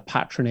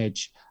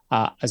patronage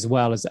as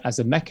well as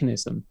a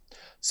mechanism.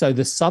 So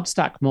the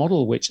Substack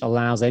model, which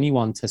allows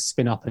anyone to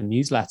spin up a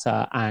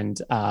newsletter and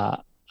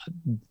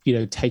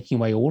taking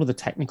away all of the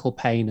technical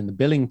pain and the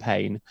billing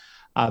pain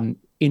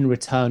in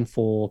return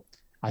for,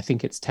 I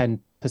think it's 10%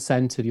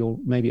 of your,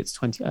 maybe it's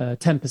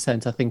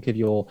 10%, I think, of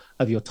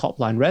your top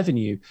line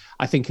revenue,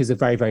 I think is a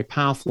very, very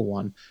powerful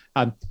one.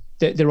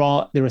 There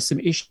are some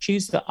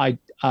issues that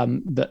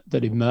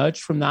that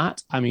emerge from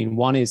that. I mean,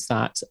 one is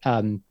that,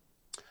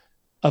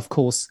 of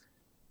course,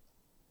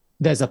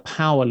 there's a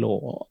power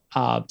law,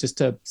 just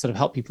to sort of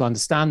help people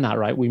understand that,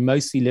 right? We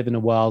mostly live in a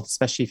world,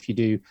 especially if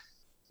you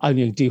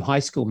only do high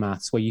school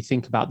maths, where you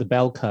think about the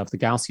bell curve, the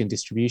Gaussian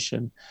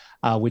distribution,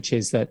 which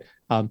is that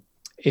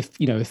if,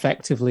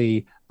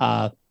 effectively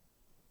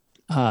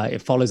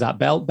it follows that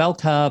bell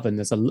curve, and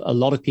there's a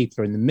lot of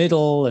people are in the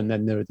middle, and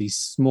then there are these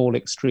small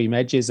extreme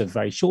edges of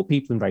very short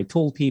people and very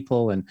tall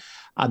people, and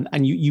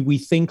we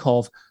think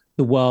of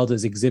the world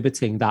as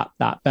exhibiting that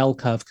bell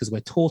curve because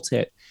we're taught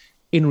it.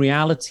 In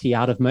reality,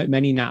 out of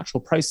many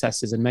natural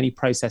processes, and many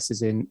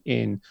processes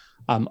in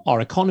our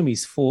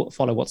economies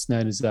follow what's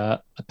known as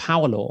a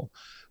power law,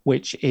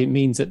 which it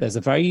means that there's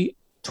a very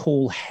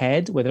tall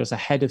head where there's a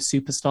head of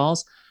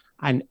superstars,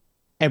 and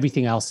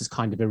everything else is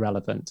kind of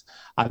irrelevant.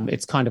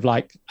 It's kind of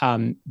like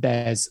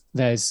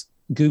there's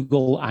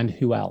Google and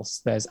who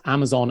else? There's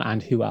Amazon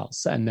and who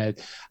else? And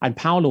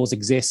power laws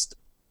exist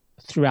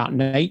throughout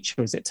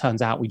nature, as it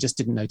turns out. We just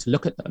didn't know to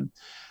look at them.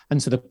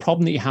 And so the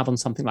problem that you have on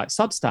something like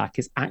Substack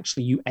is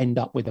actually you end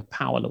up with a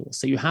power law.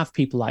 So you have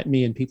people like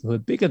me and people who are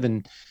bigger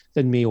than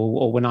me,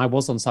 or when I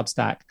was on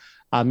Substack,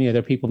 there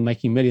are people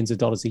making millions of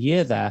dollars a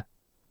year there,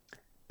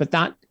 but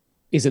that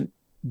isn't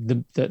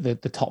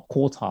the top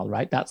quartile,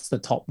 right? That's the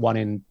top 1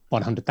 in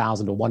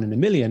 100,000 or 1 in a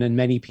million, and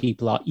many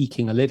people are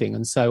eking a living,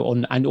 and so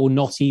on, or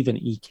not even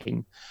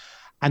eking.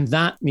 And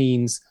that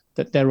means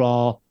that there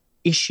are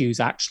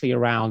issues actually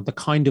around the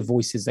kind of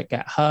voices that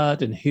get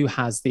heard and who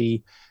has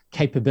the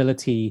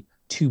capability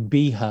to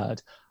be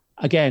heard.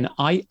 Again,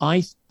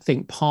 I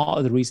think part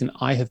of the reason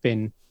I have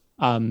been,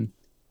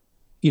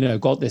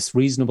 got this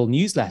reasonable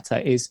newsletter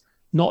is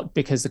not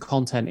because the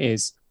content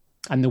is,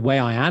 and the way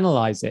I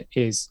analyze it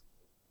is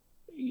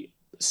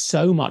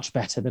so much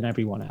better than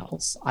everyone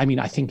else. I mean,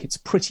 I think it's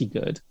pretty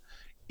good.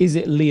 Is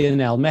it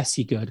Lionel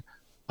Messi good?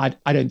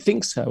 I don't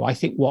think so. I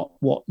think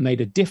what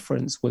made a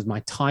difference was my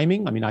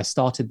timing. I mean, I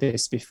started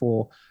this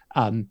before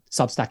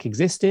Substack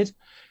existed.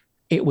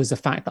 It was the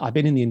fact that I've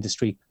been in the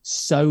industry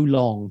so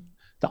long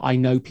that I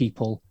know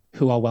people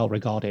who are well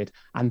regarded,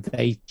 and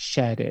they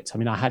shared it. I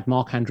mean, I had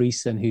Mark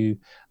Andreessen, who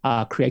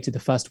created the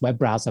first web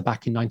browser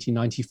back in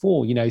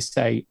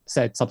 1994,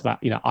 said something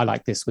like, I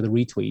like this, with a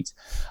retweet,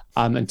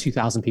 and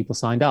 2,000 people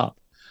signed up.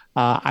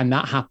 And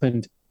that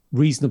happened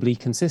reasonably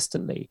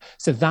consistently.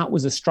 So that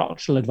was a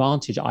structural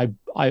advantage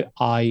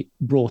I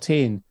brought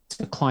in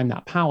to climb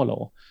that power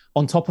law.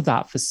 On top of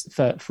that,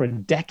 for a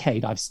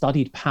decade, I've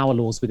studied power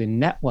laws within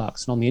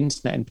networks and on the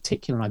internet in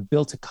particular, and I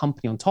built a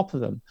company on top of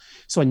them.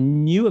 So I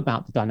knew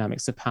about the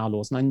dynamics of power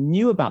laws, and I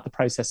knew about the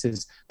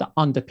processes that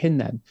underpin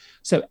them.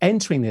 So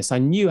entering this, I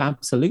knew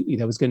absolutely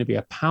there was going to be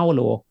a power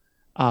law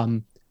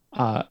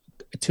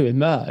to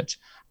emerge.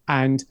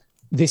 And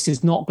this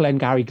is not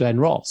Glengarry Glen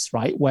Ross,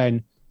 right?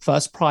 When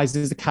first prize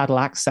is the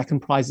Cadillac, second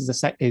prize is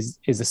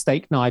a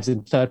steak knives,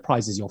 and third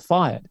prize is you're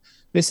fired.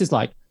 This is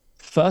like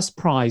first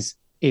prize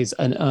is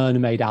an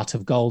urn made out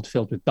of gold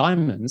filled with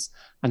diamonds,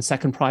 and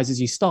second prize is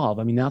you starve.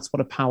 I mean, that's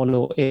what a power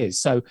law is.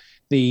 So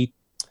the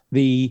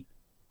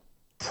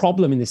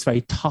problem in this very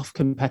tough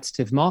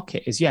competitive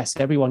market is, yes,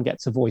 everyone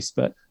gets a voice,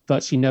 but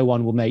virtually no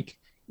one will make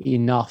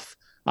enough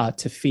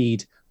to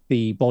feed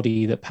the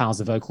body that powers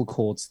the vocal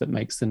cords that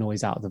makes the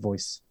noise out of the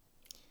voice.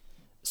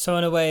 So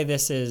in a way,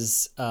 this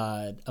is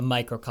a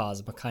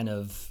microcosm, a kind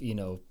of,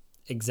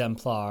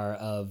 exemplar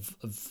of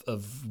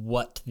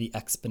what the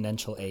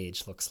exponential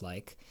age looks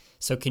like.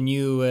 So can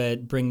you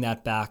bring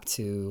that back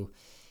to,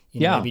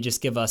 maybe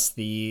just give us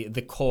the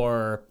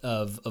core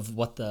of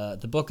what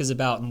the book is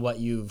about and what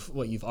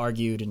you've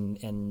argued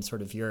and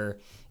sort of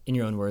in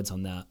your own words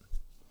on that.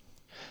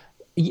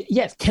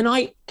 Yes. Can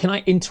I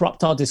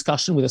interrupt our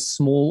discussion with a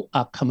small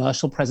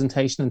commercial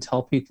presentation and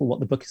tell people what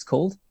the book is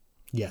called?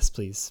 Yes,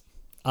 please.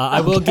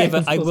 I will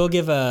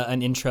give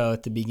an intro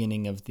at the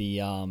beginning of the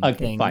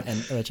thing, fine.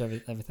 And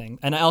everything.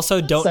 And I also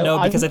don't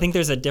know, because I think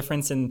there's a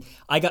difference in.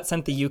 I got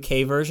sent the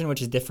UK version,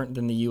 which is different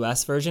than the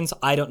US version, so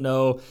I don't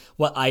know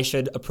what I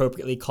should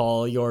appropriately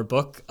call your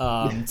book.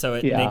 So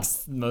it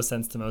makes most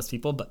sense to most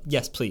people. But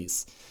yes,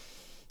 please.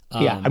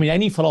 I mean,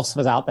 any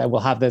philosophers out there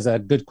there's a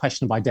good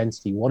question of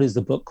identity. What is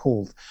the book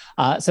called?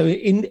 So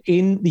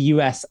in the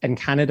US and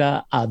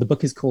Canada, the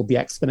book is called The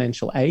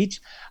Exponential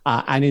Age.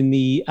 And in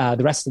the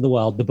rest of the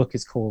world, the book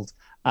is called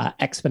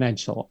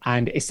Exponential.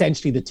 And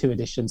essentially the two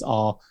editions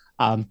are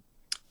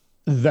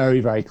Very,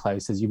 very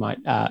close, as you might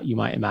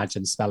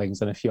imagine.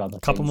 Spellings and a few other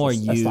A couple things more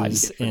are slightly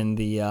U's different.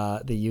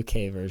 in the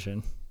UK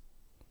version.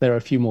 There are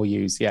a few more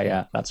U's.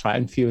 Yeah, that's right,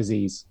 and fewer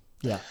Z's.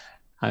 Yeah.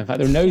 In fact,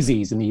 there are no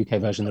Z's in the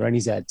UK version. There are only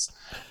Z's.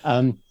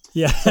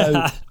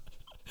 Yeah.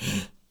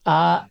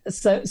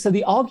 So, so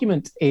the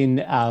argument in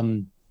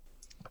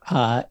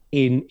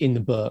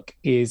the book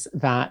is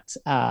that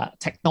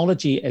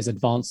technology is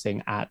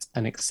advancing at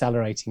an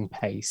accelerating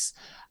pace,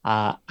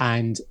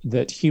 and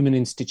that human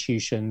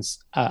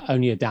institutions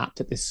only adapt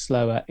at this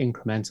slower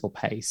incremental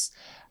pace.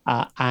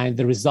 And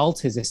the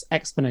result is this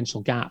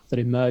exponential gap that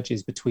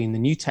emerges between the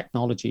new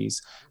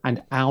technologies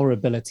and our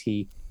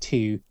ability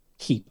to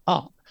keep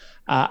up.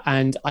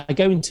 And I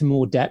go into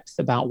more depth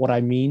about what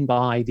I mean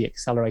by the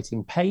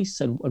accelerating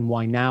pace and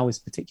why now is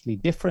particularly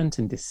different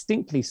and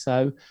distinctly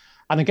so.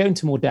 And I go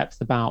into more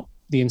depth about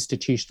the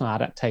institutional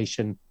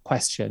adaptation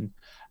question.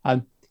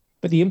 But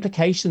the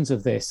implications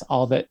of this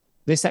are that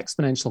this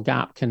exponential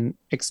gap can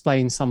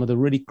explain some of the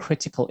really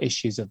critical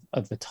issues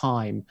of the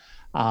time.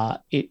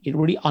 It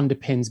really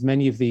underpins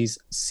many of these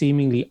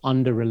seemingly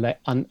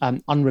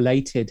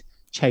unrelated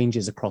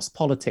changes across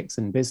politics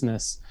and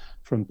business,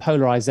 from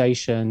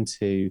polarization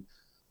to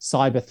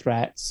cyber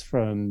threats,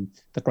 from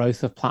the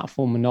growth of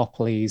platform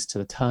monopolies to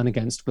the turn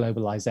against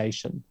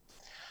globalization.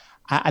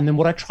 And then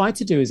what I try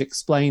to do is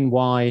explain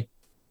why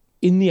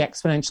in the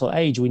exponential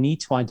age, we need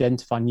to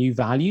identify new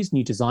values,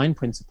 new design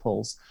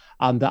principles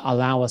that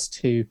allow us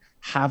to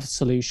have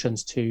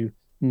solutions to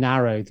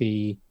narrow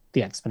the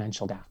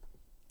exponential gap.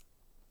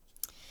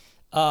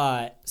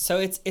 So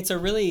it's a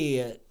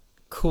really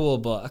cool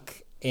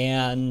book,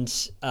 and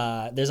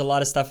there's a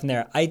lot of stuff in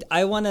there.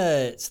 I want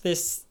to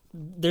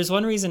there's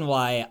one reason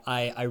why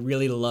I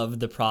really love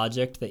the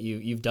project that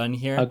you've done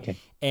here. Okay.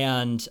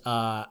 And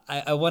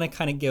I want to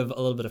kind of give a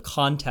little bit of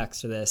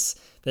context to this.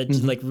 That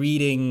just like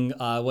reading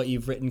what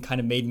you've written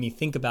kind of made me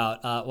think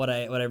about what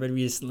I read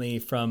recently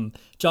from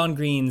John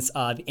Green's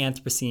The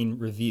Anthropocene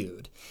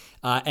Reviewed,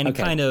 and it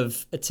kind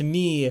of, to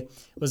me,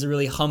 was a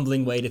really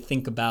humbling way to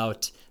think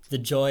about the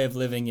joy of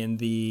living in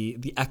the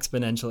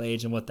exponential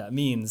age and what that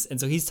means. And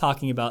so he's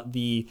talking about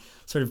the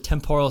sort of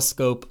temporal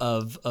scope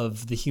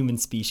of the human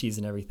species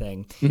and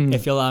everything.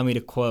 If you'll allow me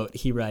to quote,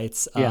 he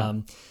writes,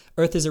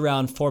 Earth is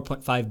around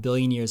 4.5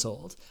 billion years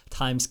old,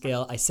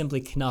 timescale I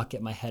simply cannot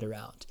get my head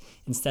around.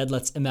 Instead,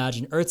 let's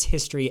imagine Earth's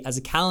history as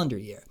a calendar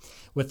year,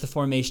 with the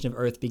formation of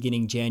Earth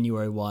beginning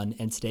January 1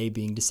 and today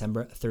being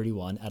December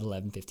 31 at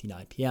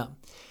 11:59 p.m.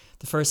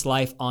 The first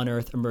life on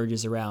Earth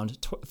emerges around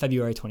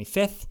February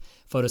 25th.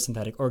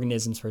 Photosynthetic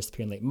organisms first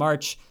appear in late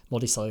March.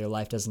 Multicellular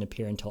life doesn't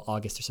appear until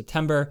August or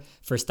September.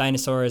 First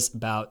dinosaurs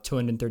about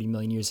 230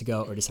 million years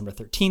ago, or December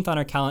 13th on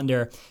our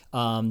calendar.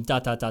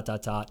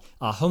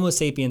 Homo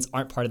sapiens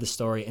aren't part of the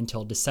story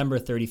until December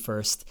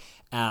 31st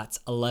at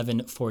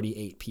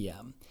 11:48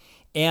 p.m.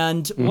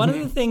 And one of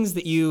the things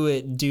that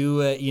you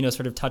do,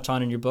 sort of touch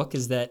on in your book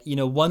is that,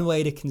 one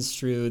way to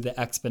construe the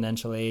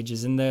exponential age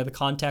is in the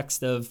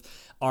context of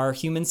our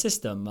human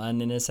system,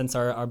 and in a sense,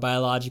 our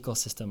biological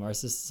system, our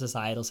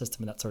societal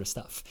system, and that sort of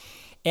stuff.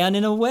 And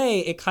in a way,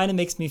 it kind of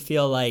makes me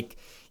feel like,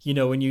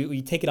 when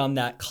you take it on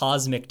that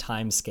cosmic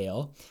time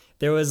scale,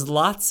 there was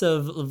lots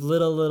of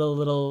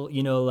little,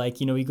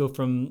 we go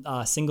from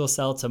single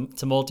cell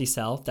to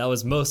multi-cell. That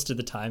was most of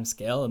the time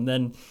scale. And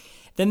then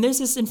there's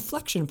this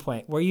inflection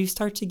point where you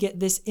start to get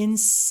this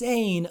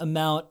insane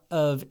amount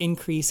of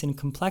increase in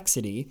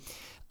complexity.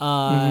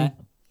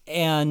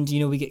 And,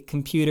 we get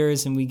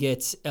computers and we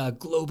get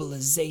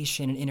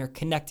globalization and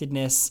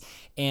interconnectedness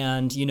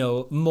and,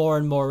 more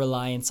and more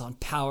reliance on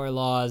power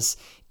laws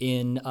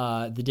in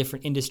the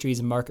different industries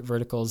and market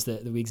verticals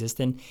that we exist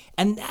in.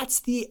 And that's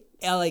the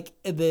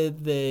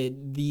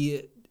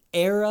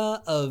era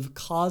of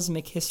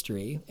cosmic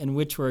history in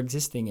which we're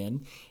existing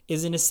in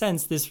is, in a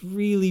sense, this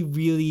really,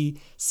 really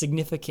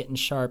significant and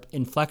sharp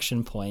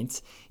inflection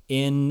point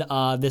in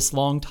this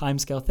long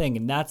timescale thing.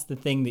 And that's the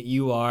thing that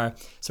you are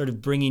sort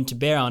of bringing to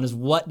bear on, is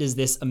what does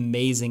this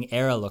amazing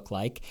era look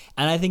like?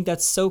 And I think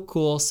that's so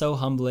cool, so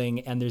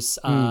humbling, and there's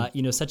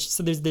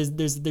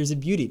there's a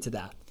beauty to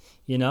that,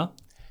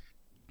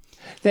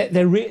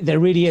 There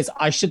really is.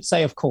 I should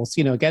say, of course,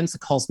 against the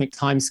cosmic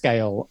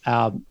timescale,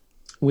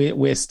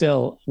 we're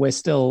still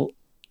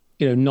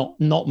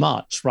not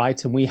much,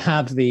 right? And we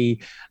have the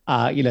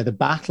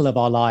battle of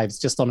our lives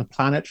just on a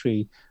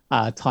planetary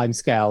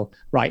timescale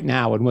right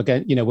now, and we're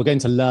going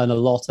to learn a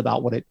lot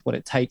about what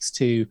it takes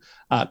to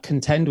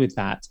contend with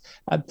that.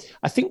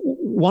 I think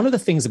one of the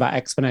things about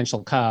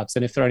exponential curves,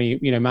 and if there are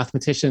any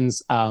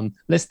mathematicians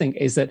listening,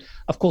 is that,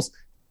 of course,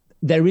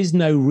 there is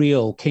no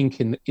real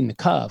kink in the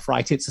curve,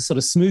 right? It's a sort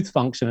of smooth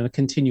function and a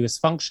continuous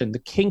function. The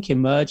kink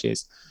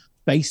emerges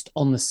based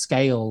on the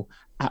scale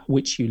at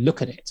which you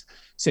look at it.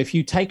 So if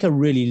you take a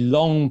really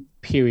long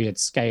period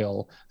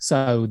scale,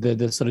 so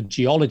the sort of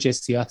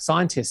geologist, the earth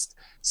scientist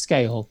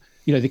scale,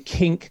 the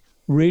kink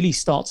really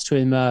starts to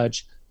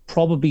emerge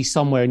probably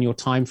somewhere in your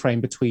time frame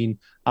between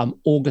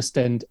August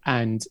and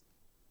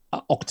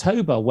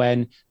October,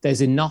 when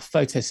there's enough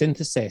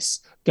photosynthesis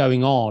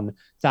going on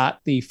that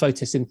the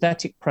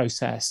photosynthetic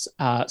process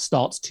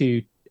starts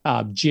to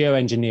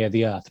geoengineer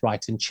the Earth,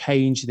 right, and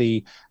change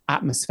the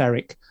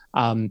atmospheric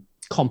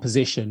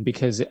composition,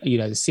 because the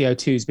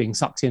CO2 is being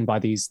sucked in by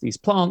these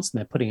plants, and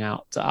they're putting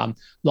out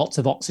lots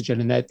of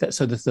oxygen, and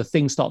so the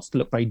thing starts to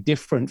look very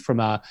different from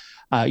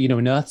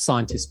an Earth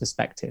scientist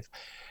perspective.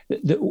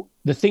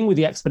 The thing with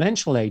the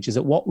exponential age is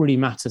that what really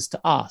matters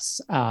to us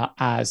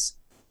as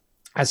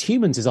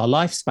humans is our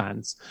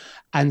lifespans,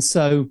 and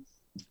so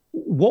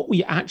what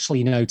we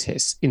actually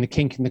notice in the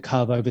kink in the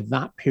curve over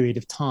that period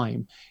of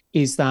time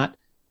is that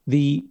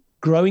the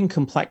growing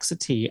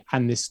complexity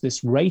and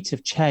this rate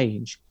of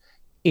change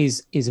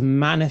is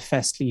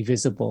manifestly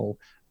visible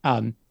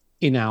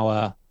in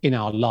our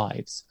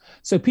lives.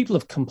 So people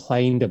have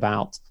complained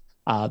about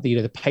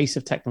the pace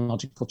of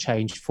technological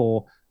change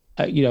for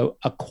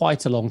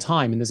quite a long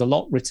time, and there's a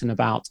lot written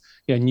about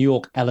New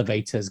York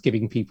elevators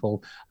giving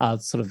people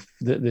sort of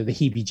the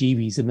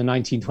heebie-jeebies in the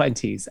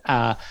 1920s,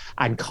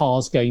 and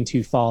cars going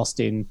too fast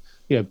in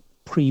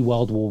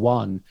pre-World War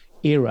One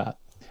era.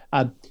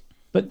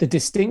 But the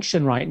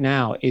distinction right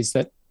now is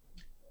that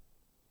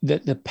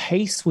the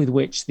pace with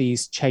which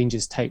these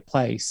changes take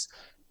place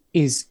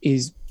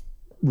is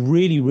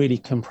really, really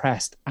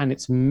compressed, and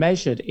it's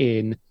measured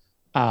in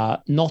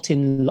not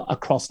in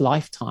across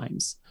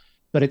lifetimes,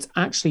 but it's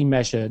actually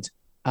measured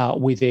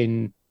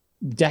within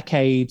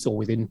decades or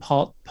within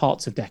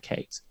parts of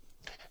decades.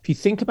 If you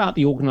think about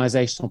the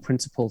organizational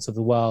principles of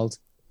the world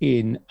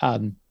in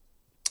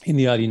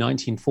the early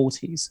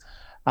 1940s,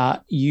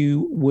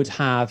 you would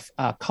have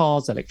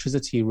cars,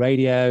 electricity,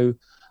 radio,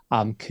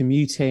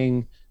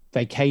 commuting,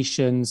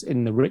 vacations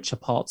in the richer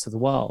parts of the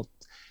world.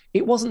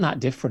 It wasn't that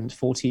different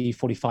 40,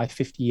 45,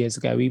 50 years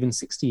ago, even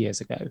 60 years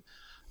ago.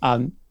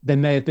 There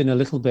may have been a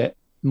little bit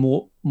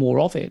more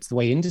of it. The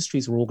way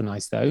industries were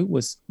organized, though,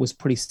 was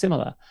pretty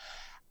similar.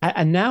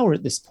 And now we're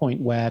at this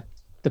point where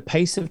the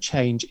pace of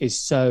change is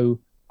so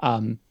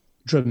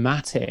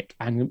dramatic,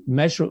 and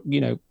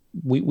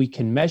we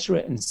can measure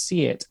it and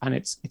see it, and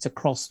it's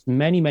across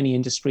many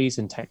industries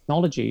and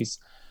technologies.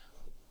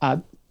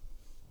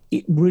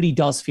 It really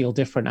does feel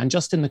different. And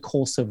just in the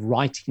course of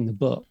writing the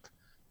book,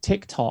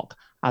 TikTok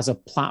as a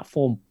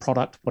platform,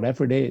 product,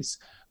 whatever it is,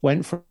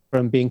 went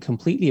from being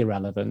completely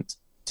irrelevant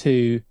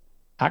to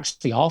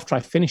actually, after I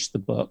finished the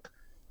book,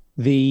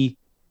 the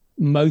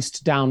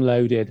most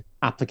downloaded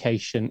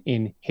application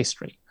in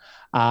history.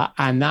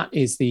 And that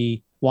is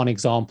the one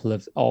example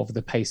of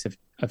the pace of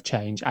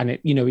change. And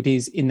it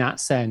is in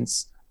that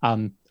sense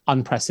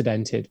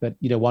unprecedented, but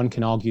one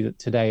can argue that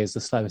today is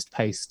the slowest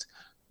paced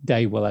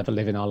day we'll ever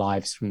live in our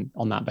lives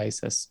on that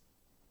basis.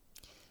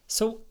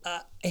 So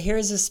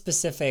here's a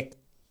specific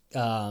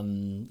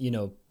application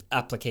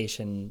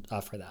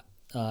for that.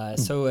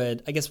 So I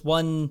guess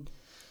one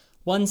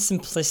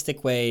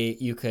simplistic way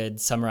you could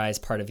summarize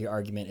part of your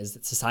argument is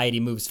that society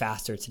moves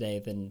faster today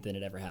than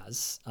it ever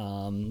has,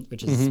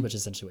 which is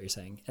essentially what you're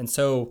saying. And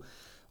so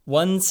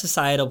one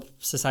societal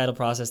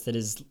process that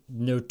is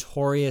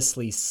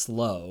notoriously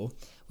slow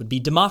would be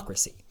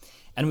democracy.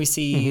 And we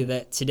see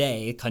that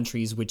today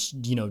countries which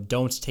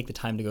don't take the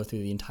time to go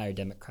through the entire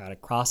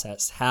democratic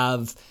process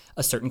have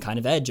a certain kind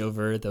of edge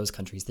over those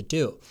countries that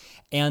do.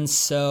 And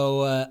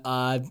so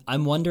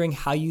I'm wondering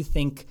how you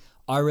think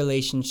our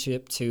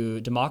relationship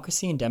to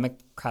democracy and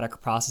democratic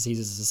processes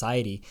as a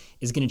society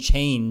is going to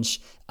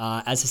change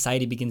as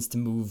society begins to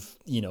move,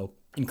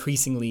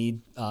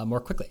 increasingly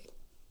more quickly.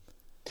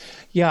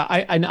 Yeah,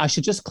 I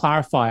should just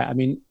clarify. I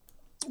mean,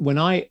 when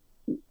I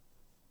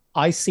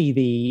see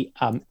the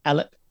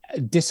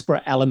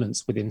disparate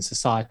elements within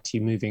society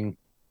moving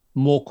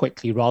more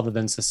quickly rather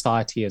than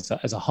society as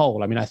a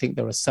whole. I mean, I think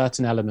there are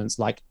certain elements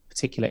like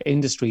particular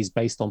industries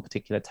based on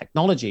particular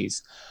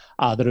technologies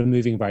that are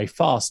moving very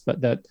fast,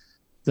 but that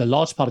the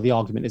large part of the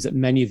argument is that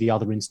many of the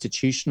other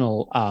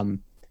institutional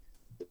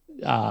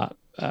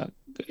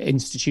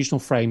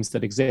frames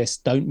that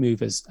exist don't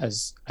move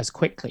as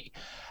quickly.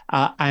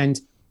 And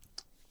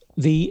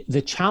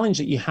the challenge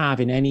that you have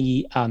in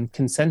any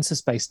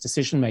consensus-based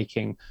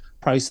decision-making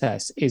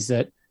process is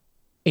that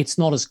it's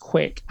not as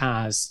quick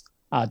as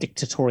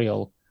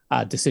dictatorial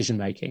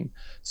decision-making.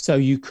 So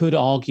you could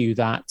argue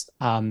that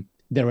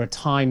there are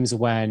times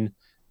when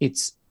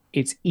it's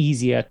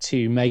easier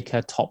to make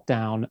a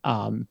top-down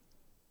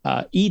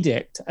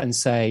edict and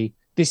say,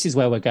 this is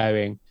where we're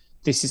going,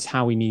 this is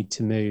how we need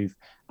to move,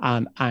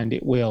 and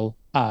it will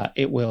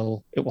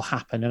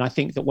happen. And I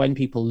think that when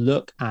people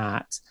look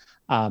at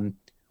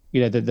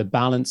the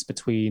balance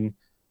between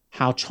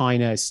how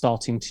China is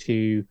starting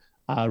to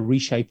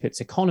reshape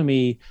its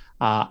economy,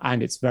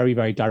 and it's very,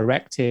 very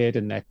directed,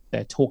 and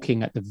they're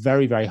talking at the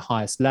very, very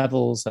highest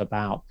levels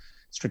about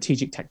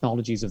strategic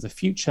technologies of the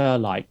future,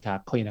 like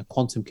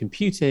quantum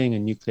computing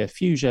and nuclear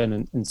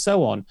fusion and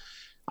so on.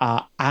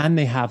 And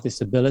they have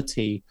this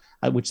ability,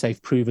 which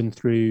they've proven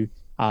through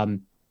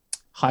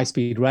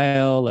high-speed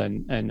rail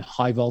and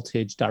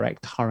high-voltage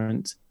direct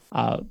current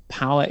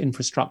power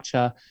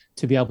infrastructure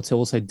to be able to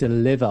also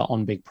deliver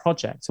on big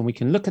projects. And we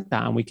can look at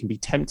that and we can be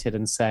tempted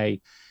and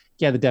say,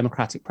 yeah, the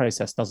democratic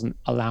process doesn't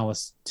allow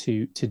us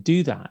to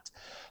do that.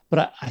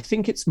 But I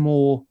think it's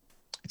more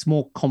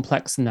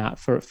complex than that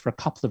for a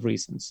couple of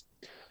reasons.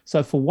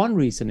 So for one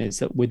reason is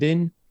that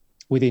within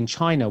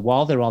China,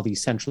 while there are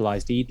these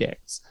centralized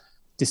edicts,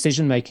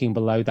 decision-making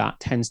below that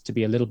tends to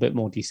be a little bit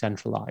more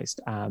decentralized,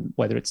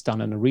 whether it's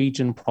done on a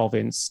region,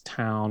 province,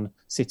 town,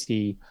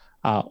 city,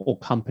 or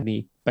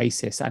company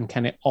basis, and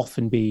can it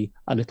often be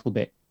a little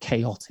bit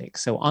chaotic.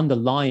 So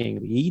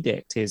underlying the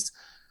edict is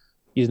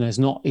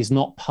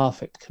not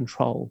perfect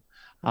control.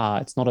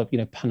 It's not a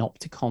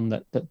panopticon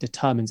that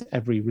determines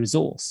every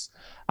resource.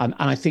 And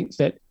I think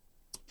that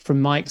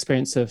from my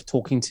experience of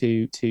talking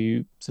to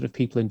sort of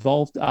people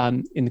involved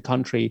in the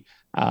country,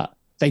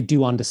 they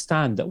do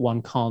understand that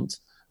one can't,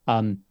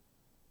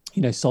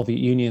 Soviet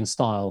Union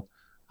style,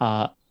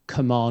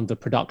 command the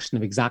production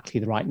of exactly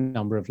the right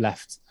number of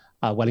left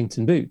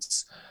Wellington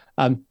boots.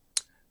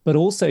 But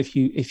also,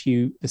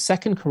 the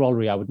second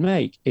corollary I would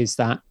make is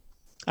that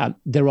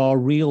there are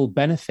real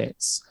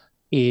benefits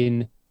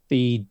in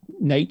the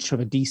nature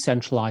of a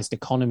decentralized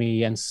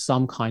economy and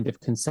some kind of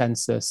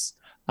consensus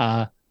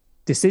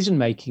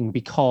decision-making,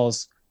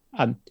 because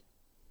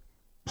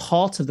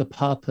part of the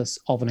purpose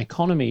of an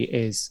economy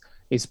is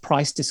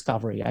price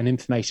discovery and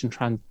information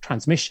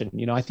transmission.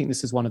 I think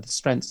this is one of the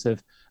strengths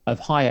of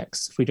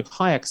Friedrich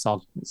Hayek's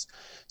arguments.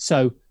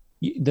 So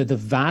the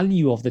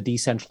value of the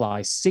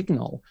decentralized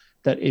signal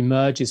that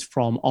emerges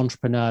from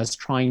entrepreneurs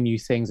trying new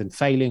things and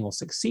failing or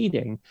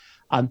succeeding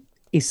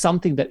is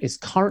something that is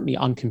currently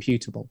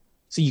uncomputable.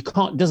 So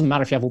it doesn't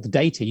matter if you have all the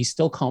data, you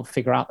still can't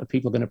figure out that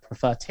people are going to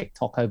prefer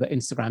TikTok over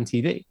Instagram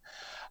TV.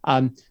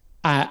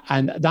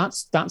 And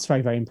that's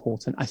very, very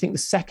important. I think the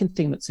second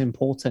thing that's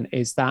important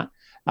is that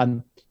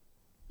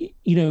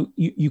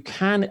you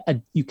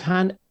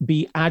can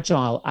be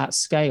agile at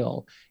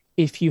scale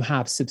if you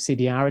have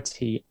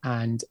subsidiarity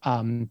and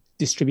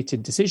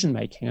distributed decision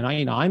making.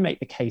 And I make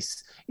the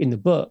case in the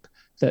book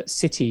that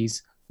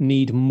cities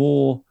need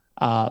more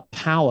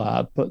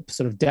power, but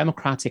sort of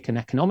democratic and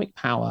economic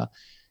power,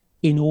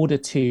 in order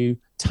to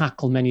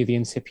tackle many of the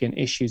incipient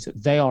issues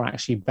that they are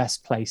actually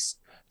best placed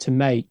to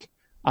make,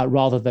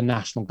 rather than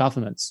national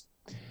governments.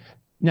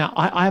 Now,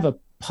 I have a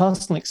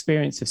personal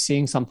experience of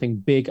seeing something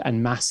big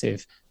and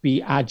massive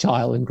be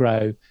agile and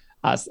grow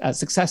as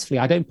successfully.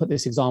 I don't put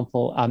this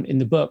example in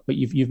the book, but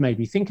you've made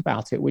me think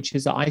about it, which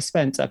is that I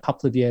spent a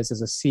couple of years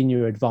as a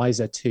senior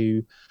advisor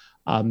to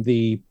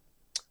the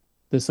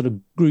sort of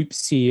group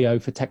CEO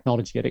for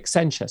technology at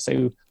Accenture.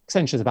 So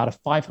Accenture is about a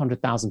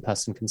 500,000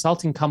 person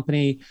consulting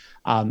company.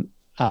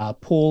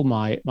 Paul,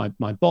 my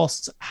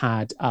boss,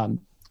 had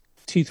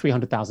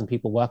 300,000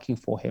 people working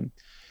for him.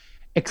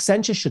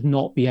 Accenture should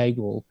not be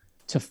able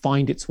to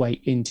find its way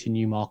into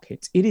new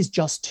markets. It is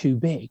just too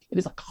big. It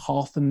is like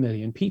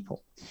 500,000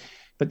 people.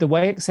 But the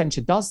way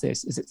Accenture does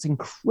this is it's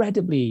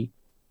incredibly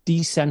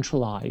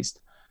decentralized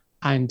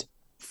and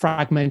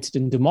fragmented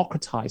and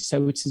democratized.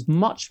 So it is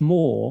much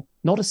more,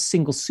 not a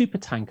single super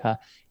tanker,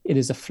 it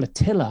is a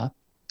flotilla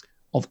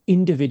of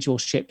individual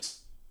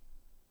ships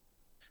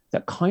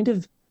that kind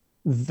of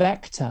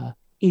vector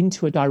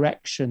into a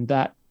direction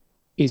that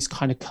is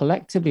kind of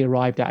collectively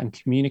arrived at and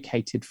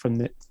communicated from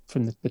the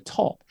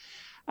top.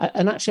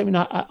 And actually,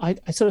 I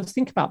sort of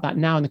think about that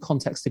now in the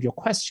context of your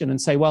question and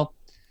say, well,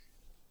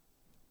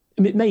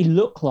 it may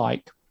look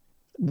like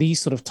these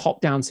sort of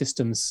top-down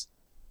systems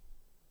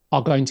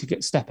are going to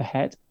get step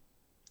ahead,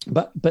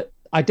 but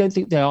I don't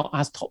think they are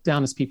as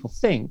top-down as people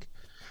think.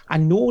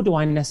 And nor do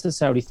I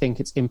necessarily think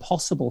it's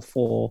impossible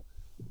for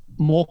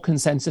more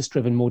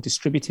consensus-driven, more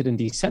distributed and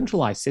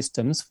decentralized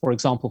systems, for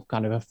example,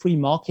 kind of a free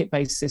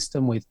market-based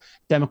system with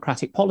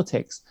democratic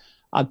politics,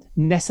 are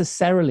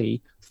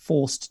necessarily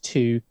forced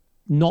to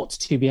not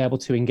to be able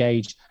to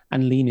engage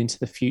and lean into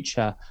the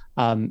future,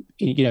 in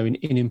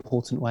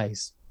important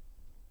ways.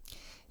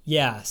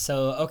 Yeah.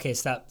 So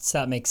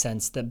that makes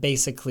sense. That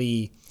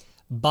basically,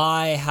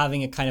 by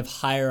having a kind of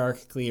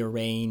hierarchically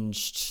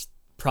arranged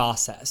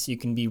process, you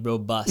can be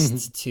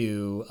robust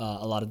to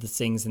a lot of the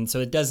things, and so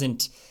it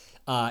doesn't.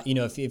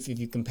 If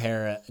you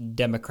compare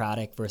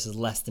democratic versus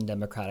less than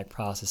democratic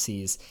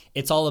processes,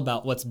 it's all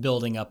about what's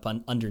building up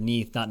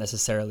underneath, not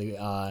necessarily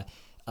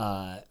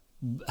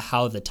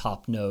how the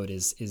top node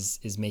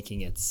is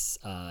making its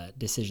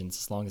decisions,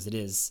 as long as it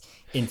is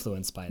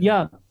influenced by that.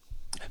 Yeah.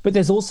 But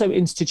there's also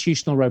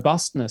institutional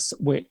robustness,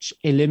 which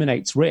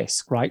eliminates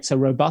risk, right? So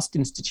robust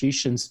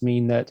institutions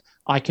mean that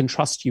I can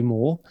trust you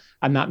more,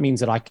 and that means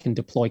that I can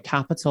deploy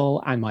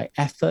capital and my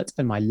effort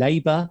and my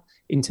labor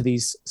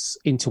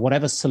into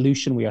whatever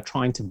solution we are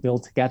trying to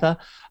build together.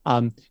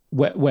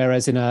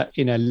 Whereas in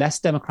a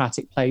less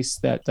democratic place,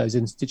 that those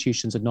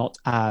institutions are not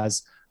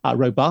as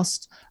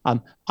robust.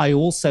 I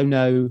also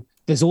know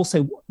there's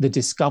also the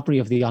discovery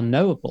of the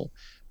unknowable,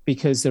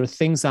 because there are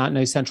things that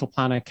no central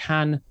planner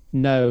can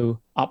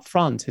know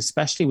upfront,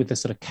 especially with the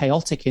sort of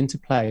chaotic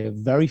interplay of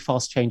very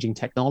fast changing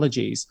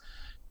technologies.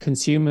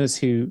 Consumers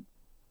who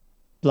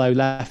blow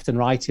left and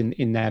right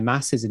in their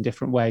masses in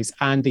different ways,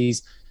 and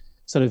these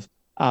sort of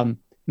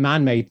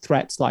man-made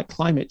threats like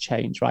climate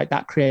change, right?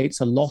 That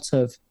creates a lot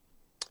of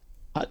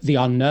the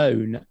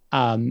unknown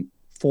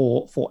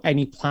for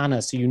any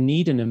planner. So you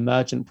need an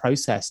emergent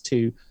process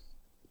to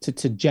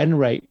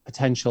generate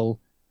potential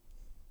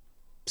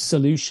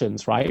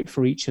solutions, right,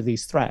 for each of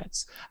these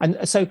threats. And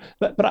so,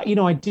 but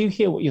I do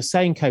hear what you're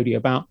saying, Cody,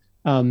 about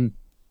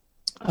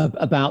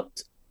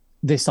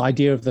this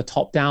idea of the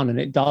top down, and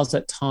it does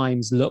at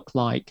times look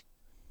like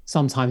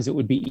sometimes it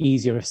would be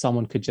easier if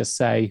someone could just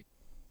say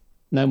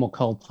no more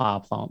coal power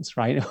plants,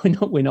 right?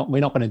 We're not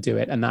going to do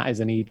it, and that is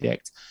an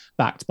edict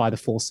backed by the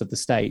force of the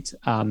state.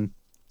 But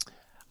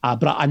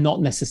I'm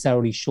not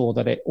necessarily sure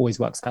that it always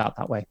works out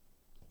that way.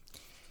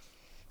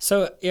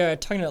 So you're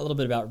talking a little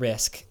bit about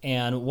risk,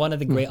 and one of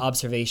the great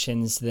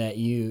observations that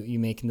you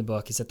make in the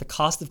book is that the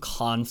cost of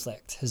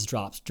conflict has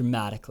dropped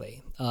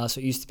dramatically.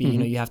 So it used to be,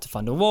 you have to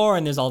fund a war,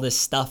 and there's all this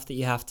stuff that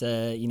you have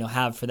to,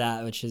 have for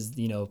that, which is,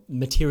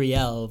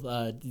 materiel,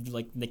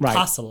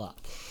 costs a lot.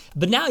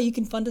 But now you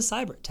can fund a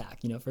cyber attack.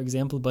 For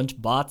example, a bunch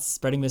of bots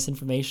spreading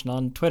misinformation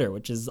on Twitter,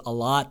 which is a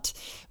lot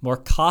more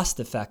cost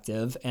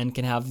effective and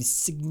can have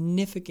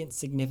significant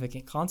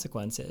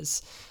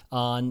consequences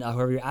on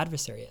whoever your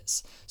adversary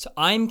is. So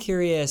I'm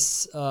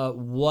curious,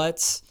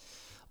 what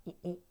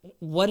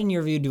in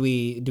your view do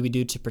we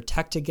do to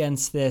protect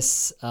against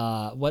this?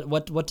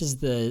 What does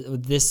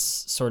this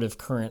sort of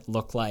current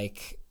look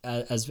like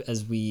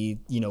as we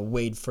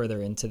wade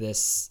further into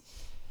this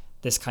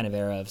kind of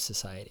era of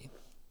society?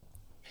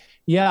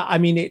 Yeah, I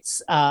mean,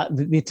 it's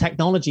the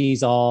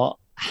technologies are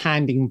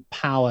handing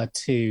power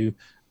to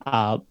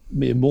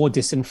more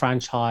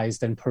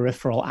disenfranchised and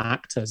peripheral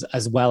actors,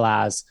 as well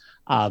as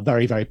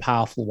very, very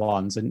powerful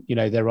ones. And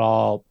there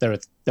are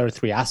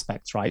three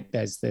aspects, right?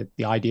 There's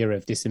the idea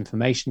of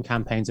disinformation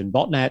campaigns and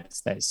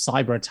botnets. There's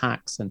cyber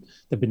attacks, and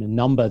there've been a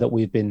number that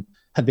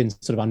have been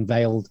sort of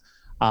unveiled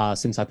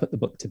since I put the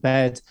book to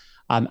bed.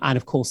 And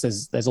of course,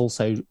 there's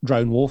also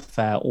drone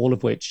warfare, all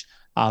of which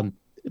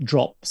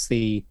drops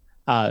the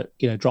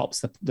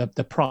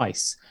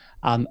price,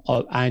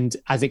 and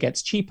as it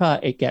gets cheaper,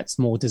 it gets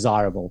more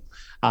desirable,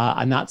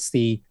 and that's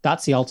the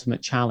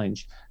ultimate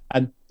challenge.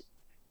 And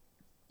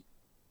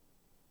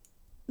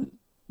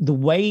the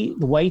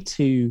way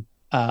to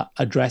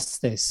address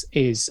this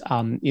is,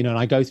 and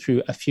I go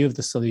through a few of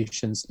the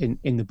solutions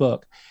in the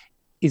book,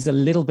 is a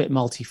little bit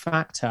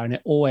multi-factor, and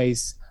it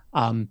always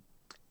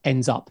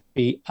ends up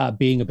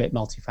being a bit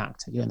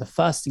multi-factor. The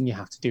first thing you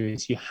have to do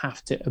is you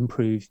have to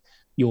improve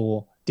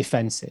your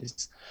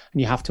defenses,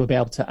 and you have to be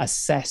able to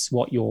assess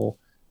what your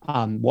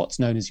what's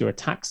known as your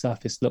attack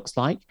surface looks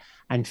like,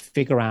 and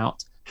figure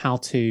out how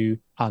to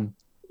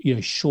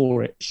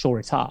shore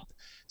it up.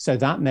 So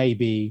that may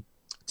be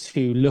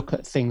to look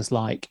at things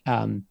like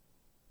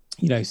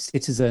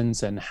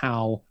citizens and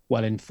how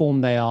well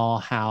informed they are,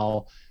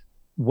 how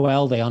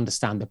well they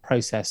understand the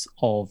process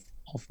of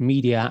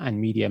media and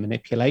media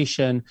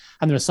manipulation.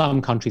 And there are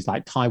some countries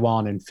like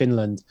Taiwan and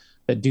Finland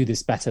that do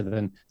this better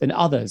than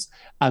others.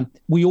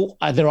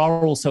 There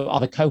are also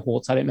other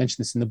cohorts, I didn't mention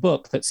this in the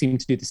book, that seem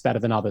to do this better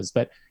than others.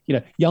 But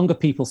younger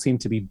people seem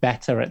to be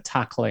better at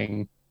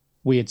tackling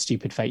weird,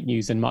 stupid fake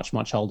news than much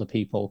older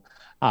people.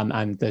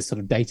 And there's sort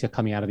of data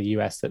coming out of the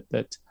US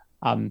that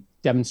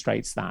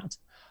demonstrates that.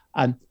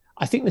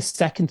 I think the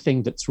second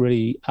thing that's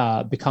really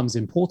becomes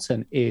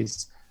important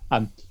is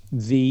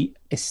the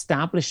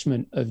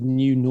establishment of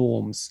new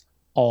norms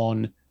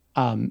on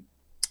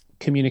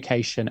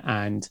communication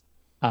and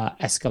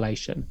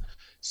escalation,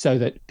 so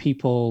that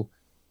people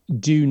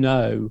do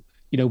know,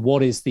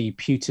 what is the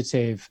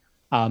putative,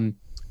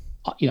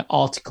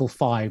 Article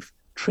 5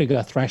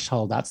 trigger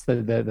threshold. That's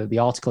the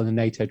article in the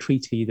NATO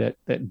treaty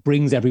that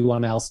brings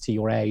everyone else to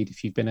your aid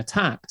if you've been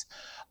attacked.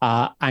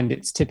 And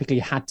it's typically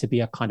had to be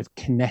a kind of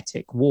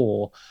kinetic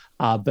war.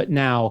 But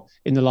now,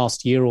 in the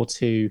last year or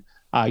two,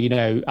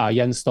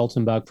 Jens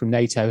Stoltenberg from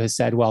NATO has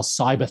said, well,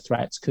 cyber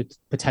threats could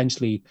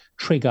potentially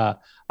trigger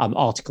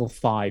Article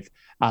 5.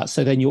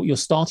 So then you're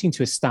starting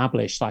to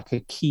establish like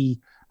a key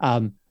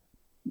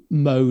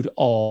mode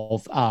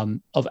of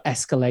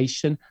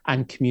escalation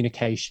and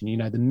communication.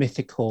 The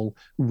mythical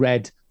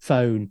red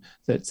phone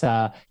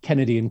that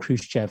Kennedy and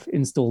Khrushchev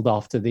installed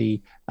after the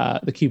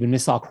Cuban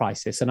Missile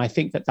Crisis, and I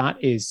think that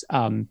is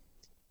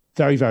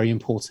very, very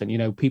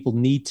important. People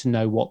need to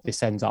know what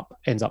this ends up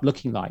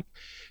looking like.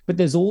 But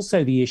there's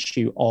also the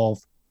issue of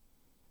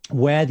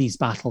where these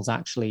battles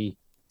actually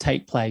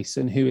take place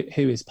and who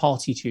is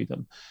party to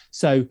them.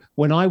 So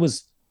when I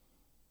was,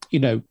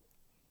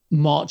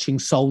 marching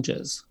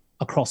soldiers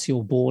across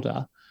your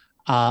border,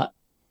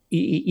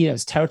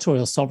 it's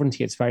territorial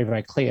sovereignty. It's very,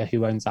 very clear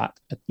who owns that,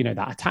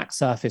 that attack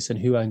surface and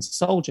who owns the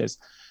soldiers.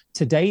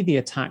 Today, the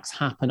attacks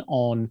happen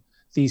on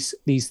these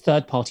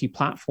third-party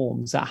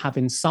platforms that have,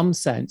 in some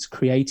sense,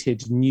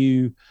 created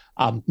new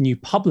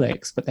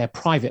publics, but they're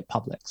private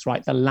publics,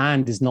 right? The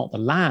land is not the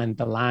land.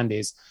 The land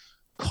is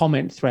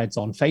comment threads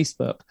on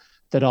Facebook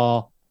that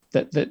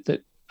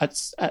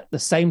at the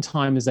same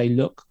time as they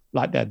look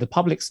like they're the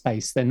public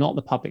space, they're not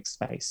the public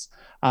space.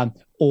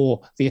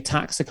 Or the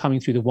attacks are coming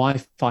through the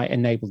Wi-Fi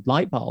enabled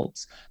light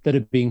bulbs that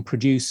are being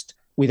produced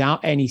without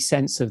any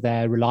sense of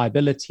their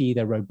reliability,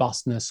 their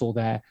robustness, or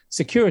their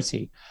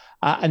security.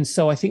 And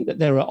so I think that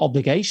there are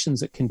obligations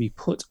that can be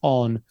put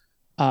on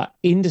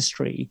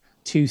industry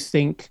to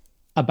think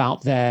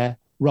about their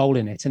role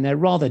in it. And they're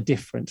rather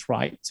different,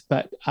 right?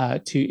 But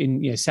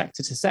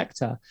sector to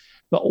sector.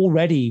 But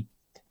already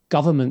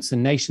governments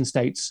and nation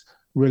states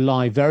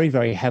rely very,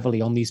 very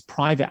heavily on these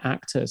private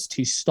actors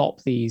to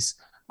stop these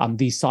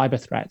cyber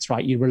threats,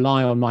 right? You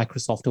rely on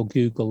Microsoft or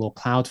Google or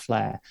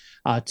Cloudflare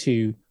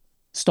to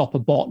stop a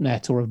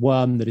botnet or a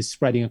worm that is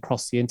spreading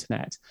across the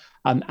internet.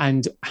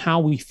 And how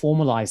we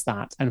formalize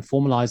that and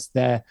formalize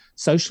their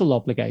social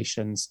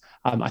obligations,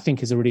 I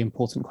think is a really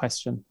important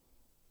question.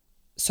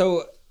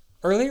 So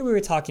earlier we were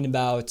talking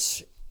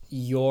about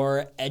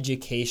your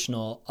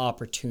educational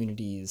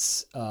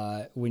opportunities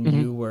when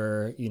you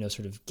were,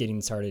 sort of getting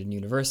started in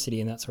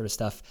university and that sort of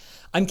stuff.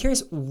 I'm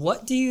curious,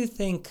 what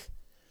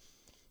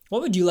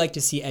would you like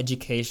to see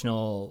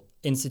educational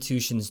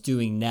institutions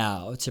doing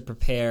now to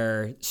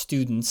prepare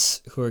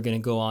students who are going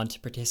to go on to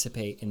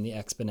participate in the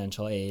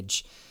exponential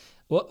age?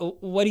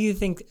 What do you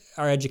think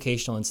our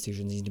educational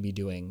institutions need to be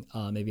doing,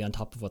 maybe on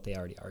top of what they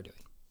already are doing?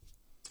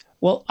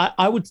 Well,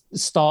 I would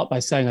start by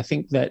saying I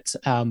think that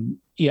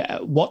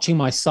watching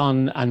my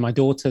son and my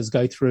daughters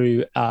go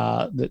through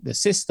the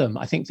system,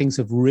 I think things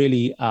have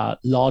really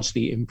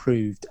largely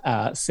improved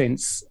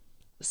since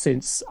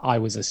I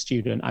was a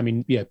student. I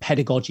mean,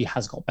 pedagogy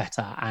has got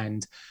better,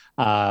 and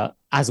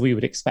as we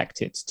would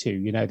expect it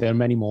to. There are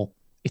many more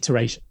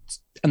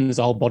iterations, and there's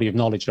a whole body of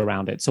knowledge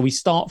around it. So we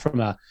start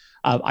from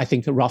I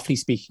think, roughly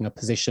speaking, a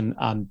position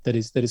that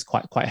is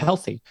quite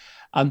healthy.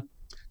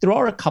 There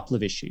are a couple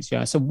of issues.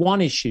 So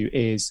one issue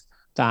is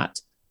that,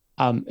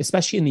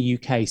 especially in the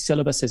UK,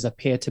 syllabuses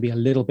appear to be a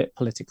little bit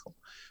political.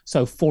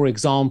 So, for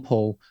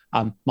example,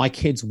 my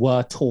kids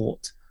were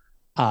taught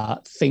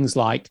things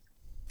like,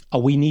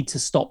 we need to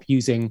stop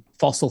using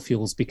fossil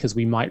fuels because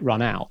we might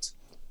run out.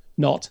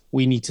 Not,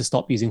 we need to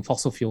stop using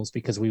fossil fuels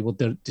because we will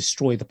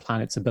destroy the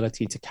planet's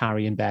ability to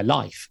carry and bear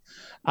life.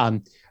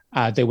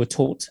 They were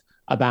taught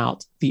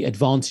about the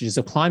advantages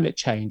of climate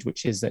change,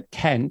 which is that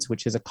Kent,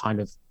 which is a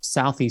kind of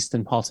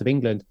southeastern part of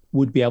England,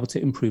 would be able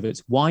to improve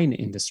its wine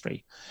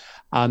industry.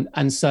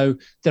 And so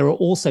there are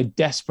also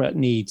desperate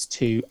needs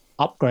to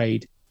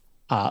upgrade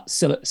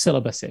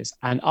syllabuses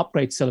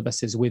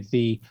with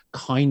the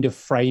kind of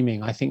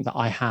framing I think that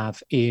I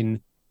have in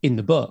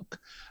the book,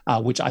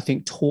 which I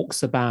think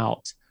talks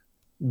about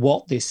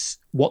what the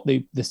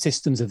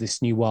systems of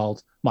this new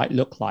world might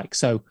look like.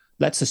 So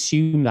let's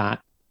assume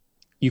that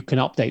you can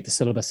update the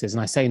syllabuses. And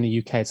I say in the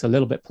UK, it's a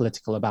little bit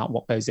political about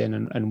what goes in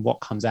and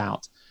what comes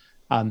out.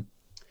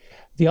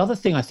 The other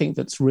thing I think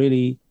that's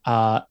really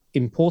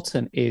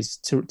important is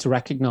to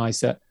recognize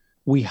that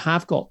we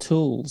have got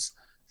tools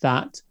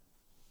that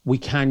we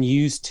can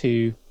use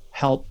to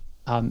help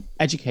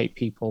educate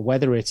people,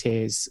 whether it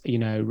is,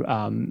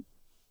 YouTube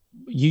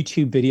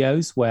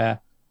videos where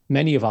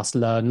many of us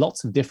learn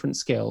lots of different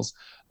skills,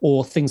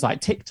 or things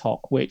like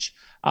TikTok, which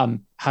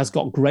has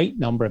got great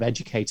number of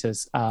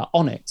educators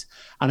on it.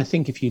 And I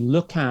think if you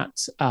look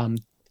at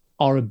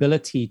our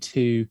ability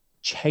to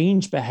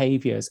change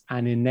behaviors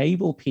and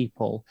enable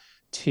people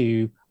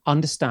to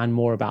understand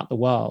more about the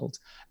world,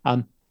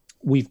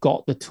 we've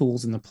got the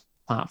tools and the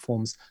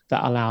platforms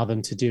that allow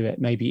them to do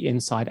it, maybe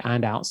inside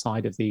and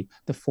outside of the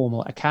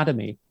formal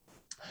academy.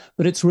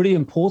 But it's really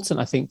important,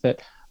 I think,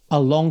 that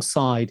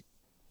alongside,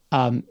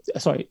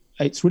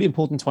 it's really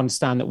important to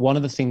understand that one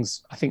of the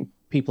things I think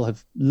people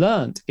have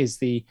learned is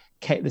the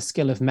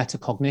skill of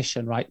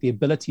metacognition, right? The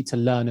ability to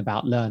learn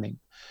about learning,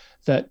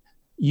 that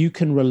you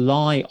can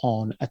rely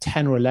on a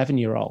 10 or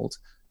 11-year-old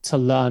to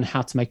learn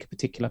how to make a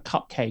particular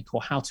cupcake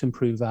or how to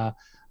improve a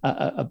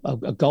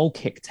goal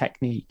kick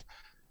technique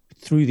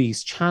through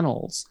these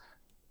channels.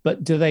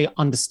 But do they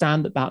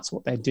understand that that's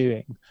what they're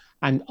doing?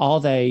 And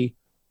are they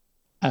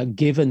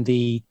given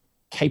the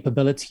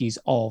capabilities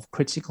of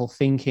critical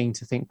thinking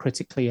to think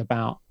critically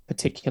about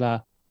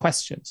particular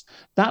questions?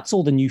 That's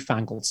all the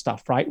newfangled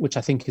stuff, right? Which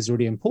I think is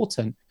really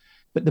important.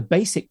 But the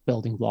basic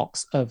building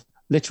blocks of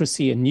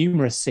literacy and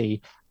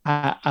numeracy,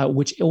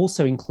 which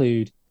also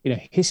include,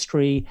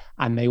 history,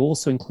 and they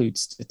also include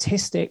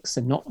statistics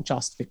and not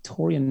just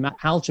Victorian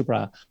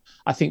algebra,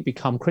 I think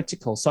become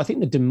critical. So I think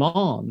the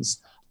demands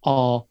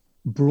are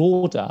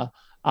broader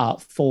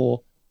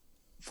for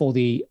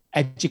the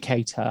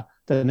educator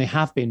than they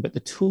have been, but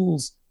the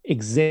tools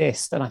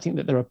exist. And I think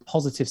that there are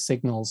positive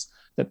signals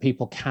that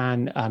people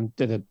can,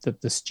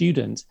 the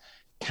student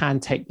can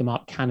take them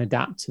up, can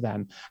adapt to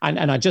them.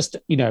 And I just,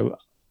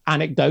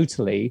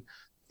 anecdotally,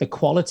 the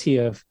quality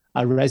of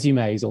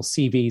resumes or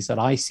CVs that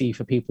I see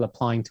for people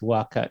applying to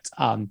work at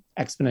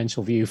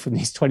Exponential View from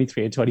these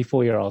 23 and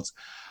 24-year-olds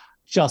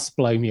just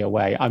blow me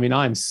away. I mean,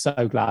 I'm so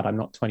glad I'm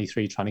not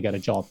 23 trying to get a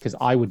job, because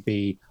I would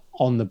be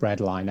on the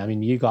breadline. I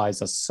mean, you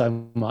guys are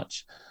so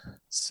much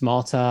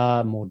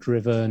smarter, more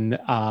driven,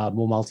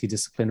 more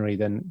multidisciplinary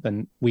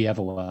than we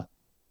ever were.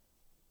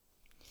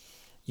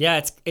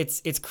 Yeah,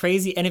 it's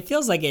crazy, and it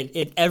feels like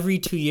it every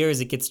 2 years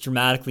it gets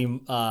dramatically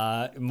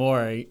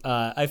more.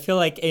 I feel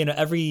like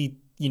every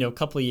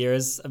couple of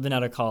years. I've been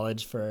out of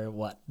college for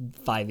what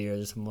 5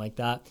 years or something like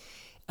that.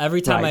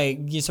 Every time Right.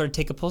 you sort of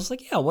take a pulse,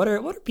 like, yeah, what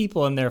are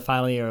people in their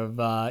final year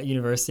of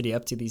university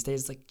up to these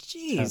days? It's like,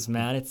 geez,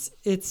 man, it's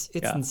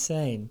Yeah,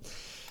 insane.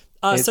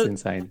 it's So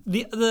insane.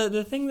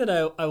 the thing that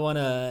I want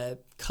to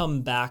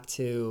come back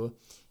to,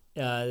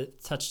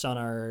 touched on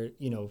our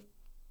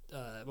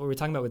what we were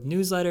talking about with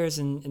newsletters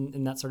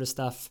and that sort of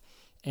stuff,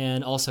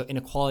 and also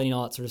inequality and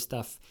all that sort of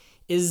stuff,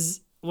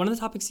 is one of the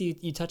topics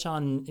you touch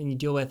on and you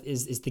deal with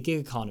is the gig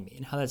economy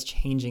and how that's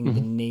changing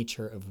the Hmm.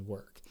 nature of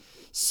work.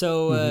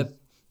 So Hmm.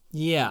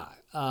 yeah,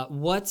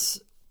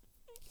 what's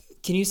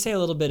can you say a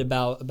little bit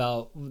about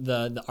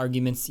the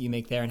arguments that you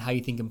make there and how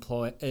you think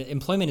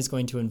employment is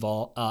going to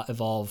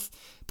evolve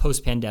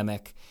post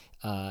pandemic,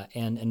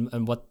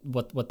 and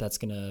what that's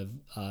going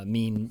to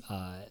mean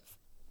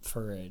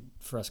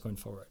for us going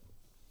forward?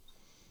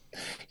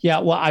 Yeah,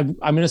 well, I'm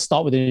going to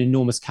start with an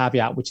enormous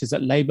caveat, which is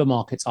that labor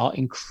markets are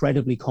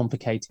incredibly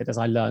complicated, as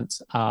I learned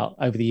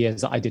over the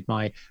years that I did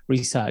my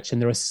research. And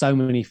there are so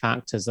many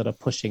factors that are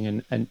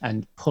pushing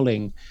and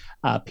pulling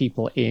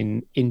people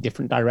in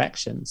different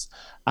directions.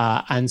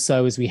 And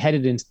so as we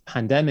headed into the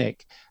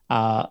pandemic,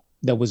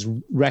 there was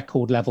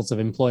record levels of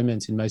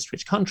employment in most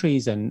rich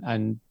countries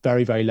and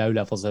very, very low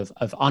levels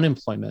of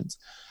unemployment.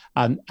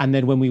 And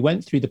then when we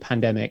went through the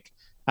pandemic,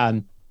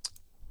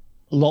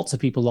 lots of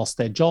people lost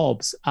their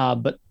jobs,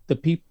 but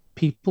the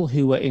people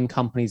who were in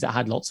companies that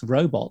had lots of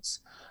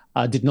robots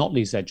did not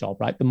lose their job,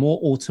 right? The more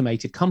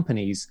automated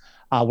companies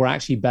were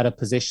actually better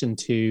positioned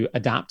to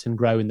adapt and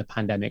grow in the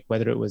pandemic,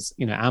 whether it was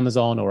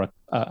Amazon or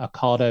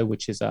Ocado,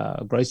 which is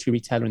a grocery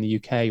retailer in the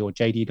UK, or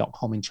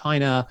JD.com in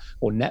China,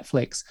 or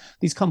Netflix.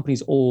 These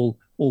companies all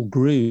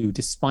grew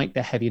despite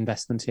their heavy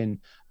investment in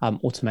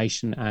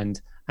automation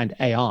and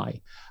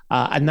AI.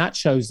 And that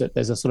shows that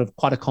there's a sort of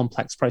quite a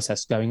complex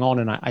process going on,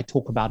 and I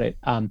talk about it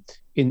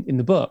in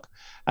the book.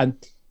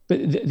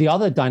 But the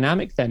other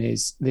dynamic then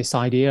is this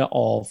idea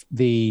of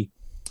the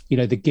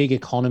gig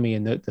economy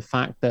and the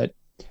fact that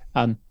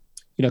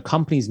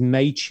companies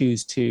may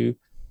choose to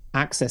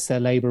access their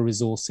labor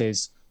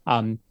resources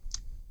on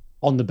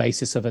the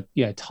basis of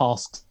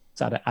tasks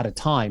at a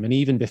time. And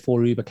even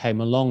before Uber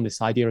came along,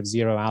 this idea of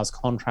 0 hours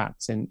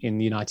contracts in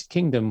the United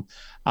Kingdom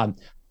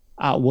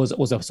was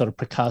a sort of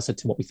precursor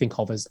to what we think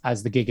of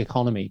as the gig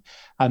economy.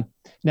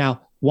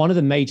 Now, one of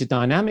the major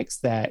dynamics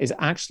there is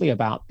actually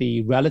about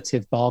the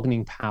relative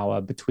bargaining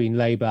power between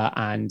labor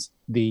and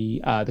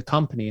the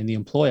company and the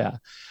employer,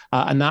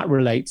 and that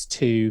relates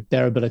to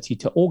their ability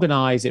to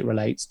organize. It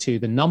relates to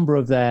the number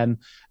of them,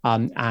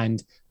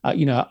 and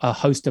a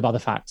host of other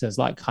factors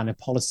like kind of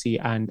policy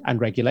and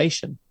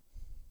regulation.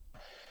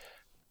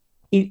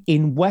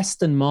 In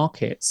Western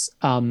markets,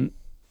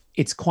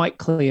 it's quite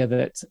clear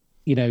that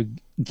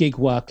gig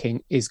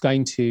working is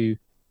going to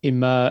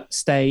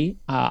stay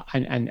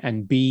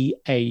and be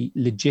a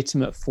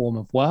legitimate form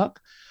of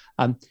work.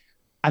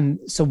 And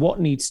so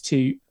what needs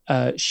to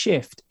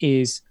shift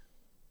is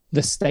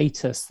the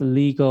status, the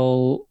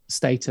legal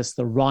status,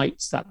 the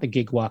rights that the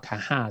gig worker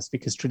has,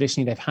 because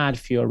traditionally they've had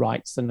fewer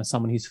rights than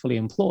someone who's fully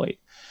employed.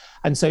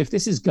 And so if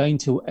this is going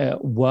to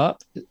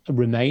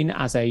remain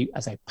as a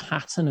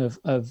pattern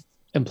of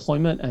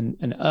employment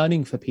and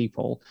earning for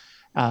people,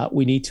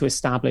 we need to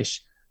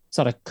establish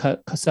sort of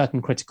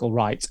certain critical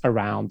rights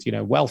around,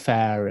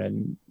 welfare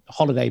and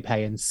holiday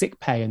pay and sick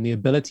pay, and the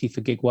ability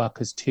for gig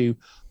workers to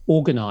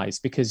organize.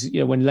 Because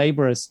when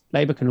labor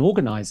can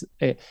organize,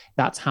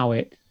 that's how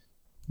it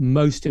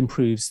most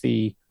improves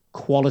the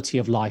quality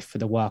of life for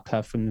the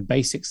worker, from the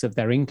basics of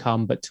their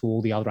income, but to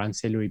all the other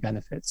ancillary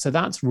benefits. So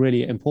that's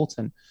really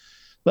important.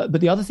 But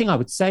the other thing I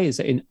would say is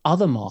that in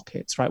other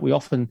markets, right, we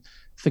often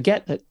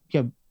forget that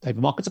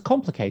labor markets are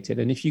complicated,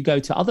 and if you go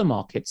to other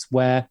markets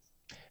where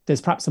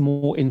there's perhaps a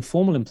more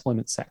informal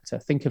employment sector,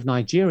 think of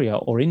Nigeria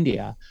or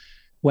India,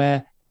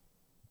 where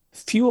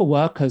fewer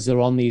workers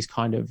are on these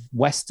kind of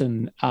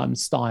Western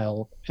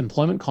style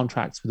employment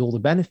contracts with all the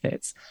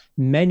benefits.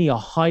 Many are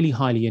highly,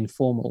 highly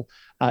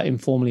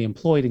informally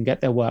employed, and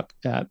get their work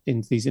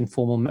in these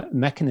informal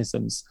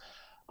mechanisms,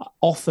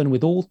 often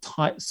with all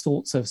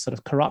sorts of sort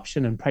of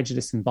corruption and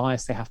prejudice and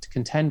bias they have to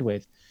contend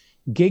with.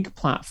 Gig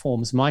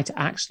platforms might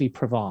actually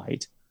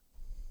provide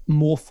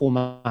more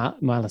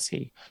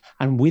formality,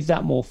 and with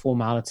that more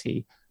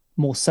formality,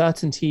 more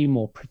certainty,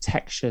 more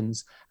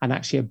protections, and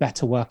actually a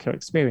better worker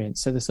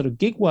experience. So the sort of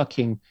gig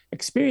working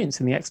experience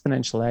in the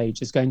exponential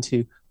age is going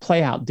to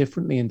play out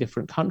differently in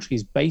different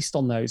countries based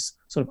on those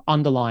sort of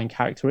underlying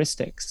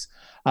characteristics.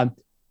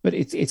 But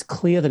it's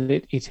clear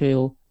that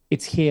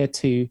it's here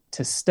to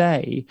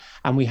stay,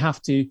 and we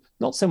have to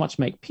not so much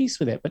make peace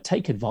with it, but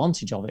take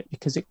advantage of it,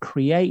 because it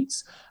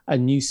creates a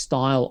new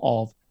style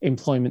of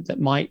employment that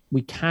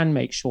we can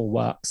make sure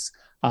works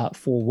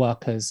for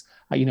workers,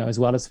 as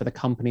well as for the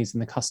companies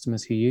and the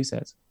customers who use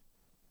it.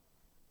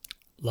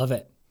 Love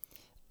it.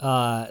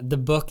 The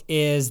book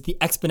is The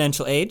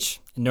Exponential Age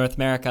in North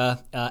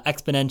America,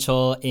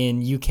 Exponential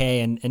in UK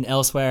and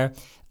elsewhere.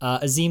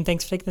 Azeem,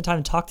 thanks for taking the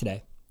time to talk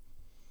today.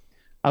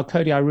 Oh,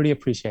 Cody, I really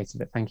appreciated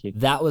it. Thank you.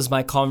 That was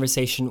my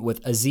conversation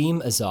with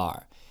Azeem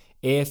Azhar.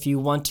 If you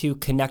want to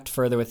connect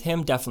further with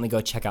him, definitely go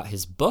check out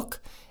his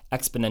book,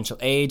 Exponential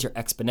Age or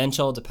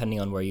Exponential,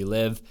 depending on where you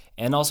live,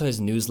 and also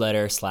his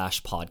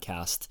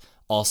newsletter/podcast,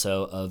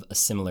 also of a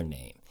similar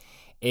name.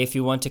 If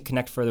you want to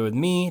connect further with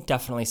me,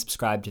 definitely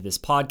subscribe to this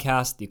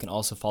podcast. You can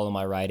also follow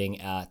my writing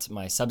at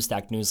my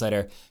Substack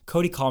newsletter,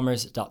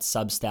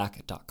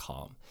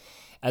 codychalmers.substack.com.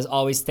 As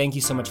always, thank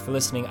you so much for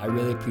listening. I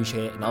really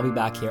appreciate it, and I'll be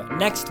back here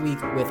next week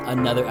with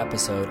another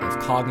episode of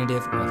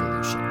Cognitive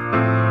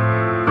Revolution.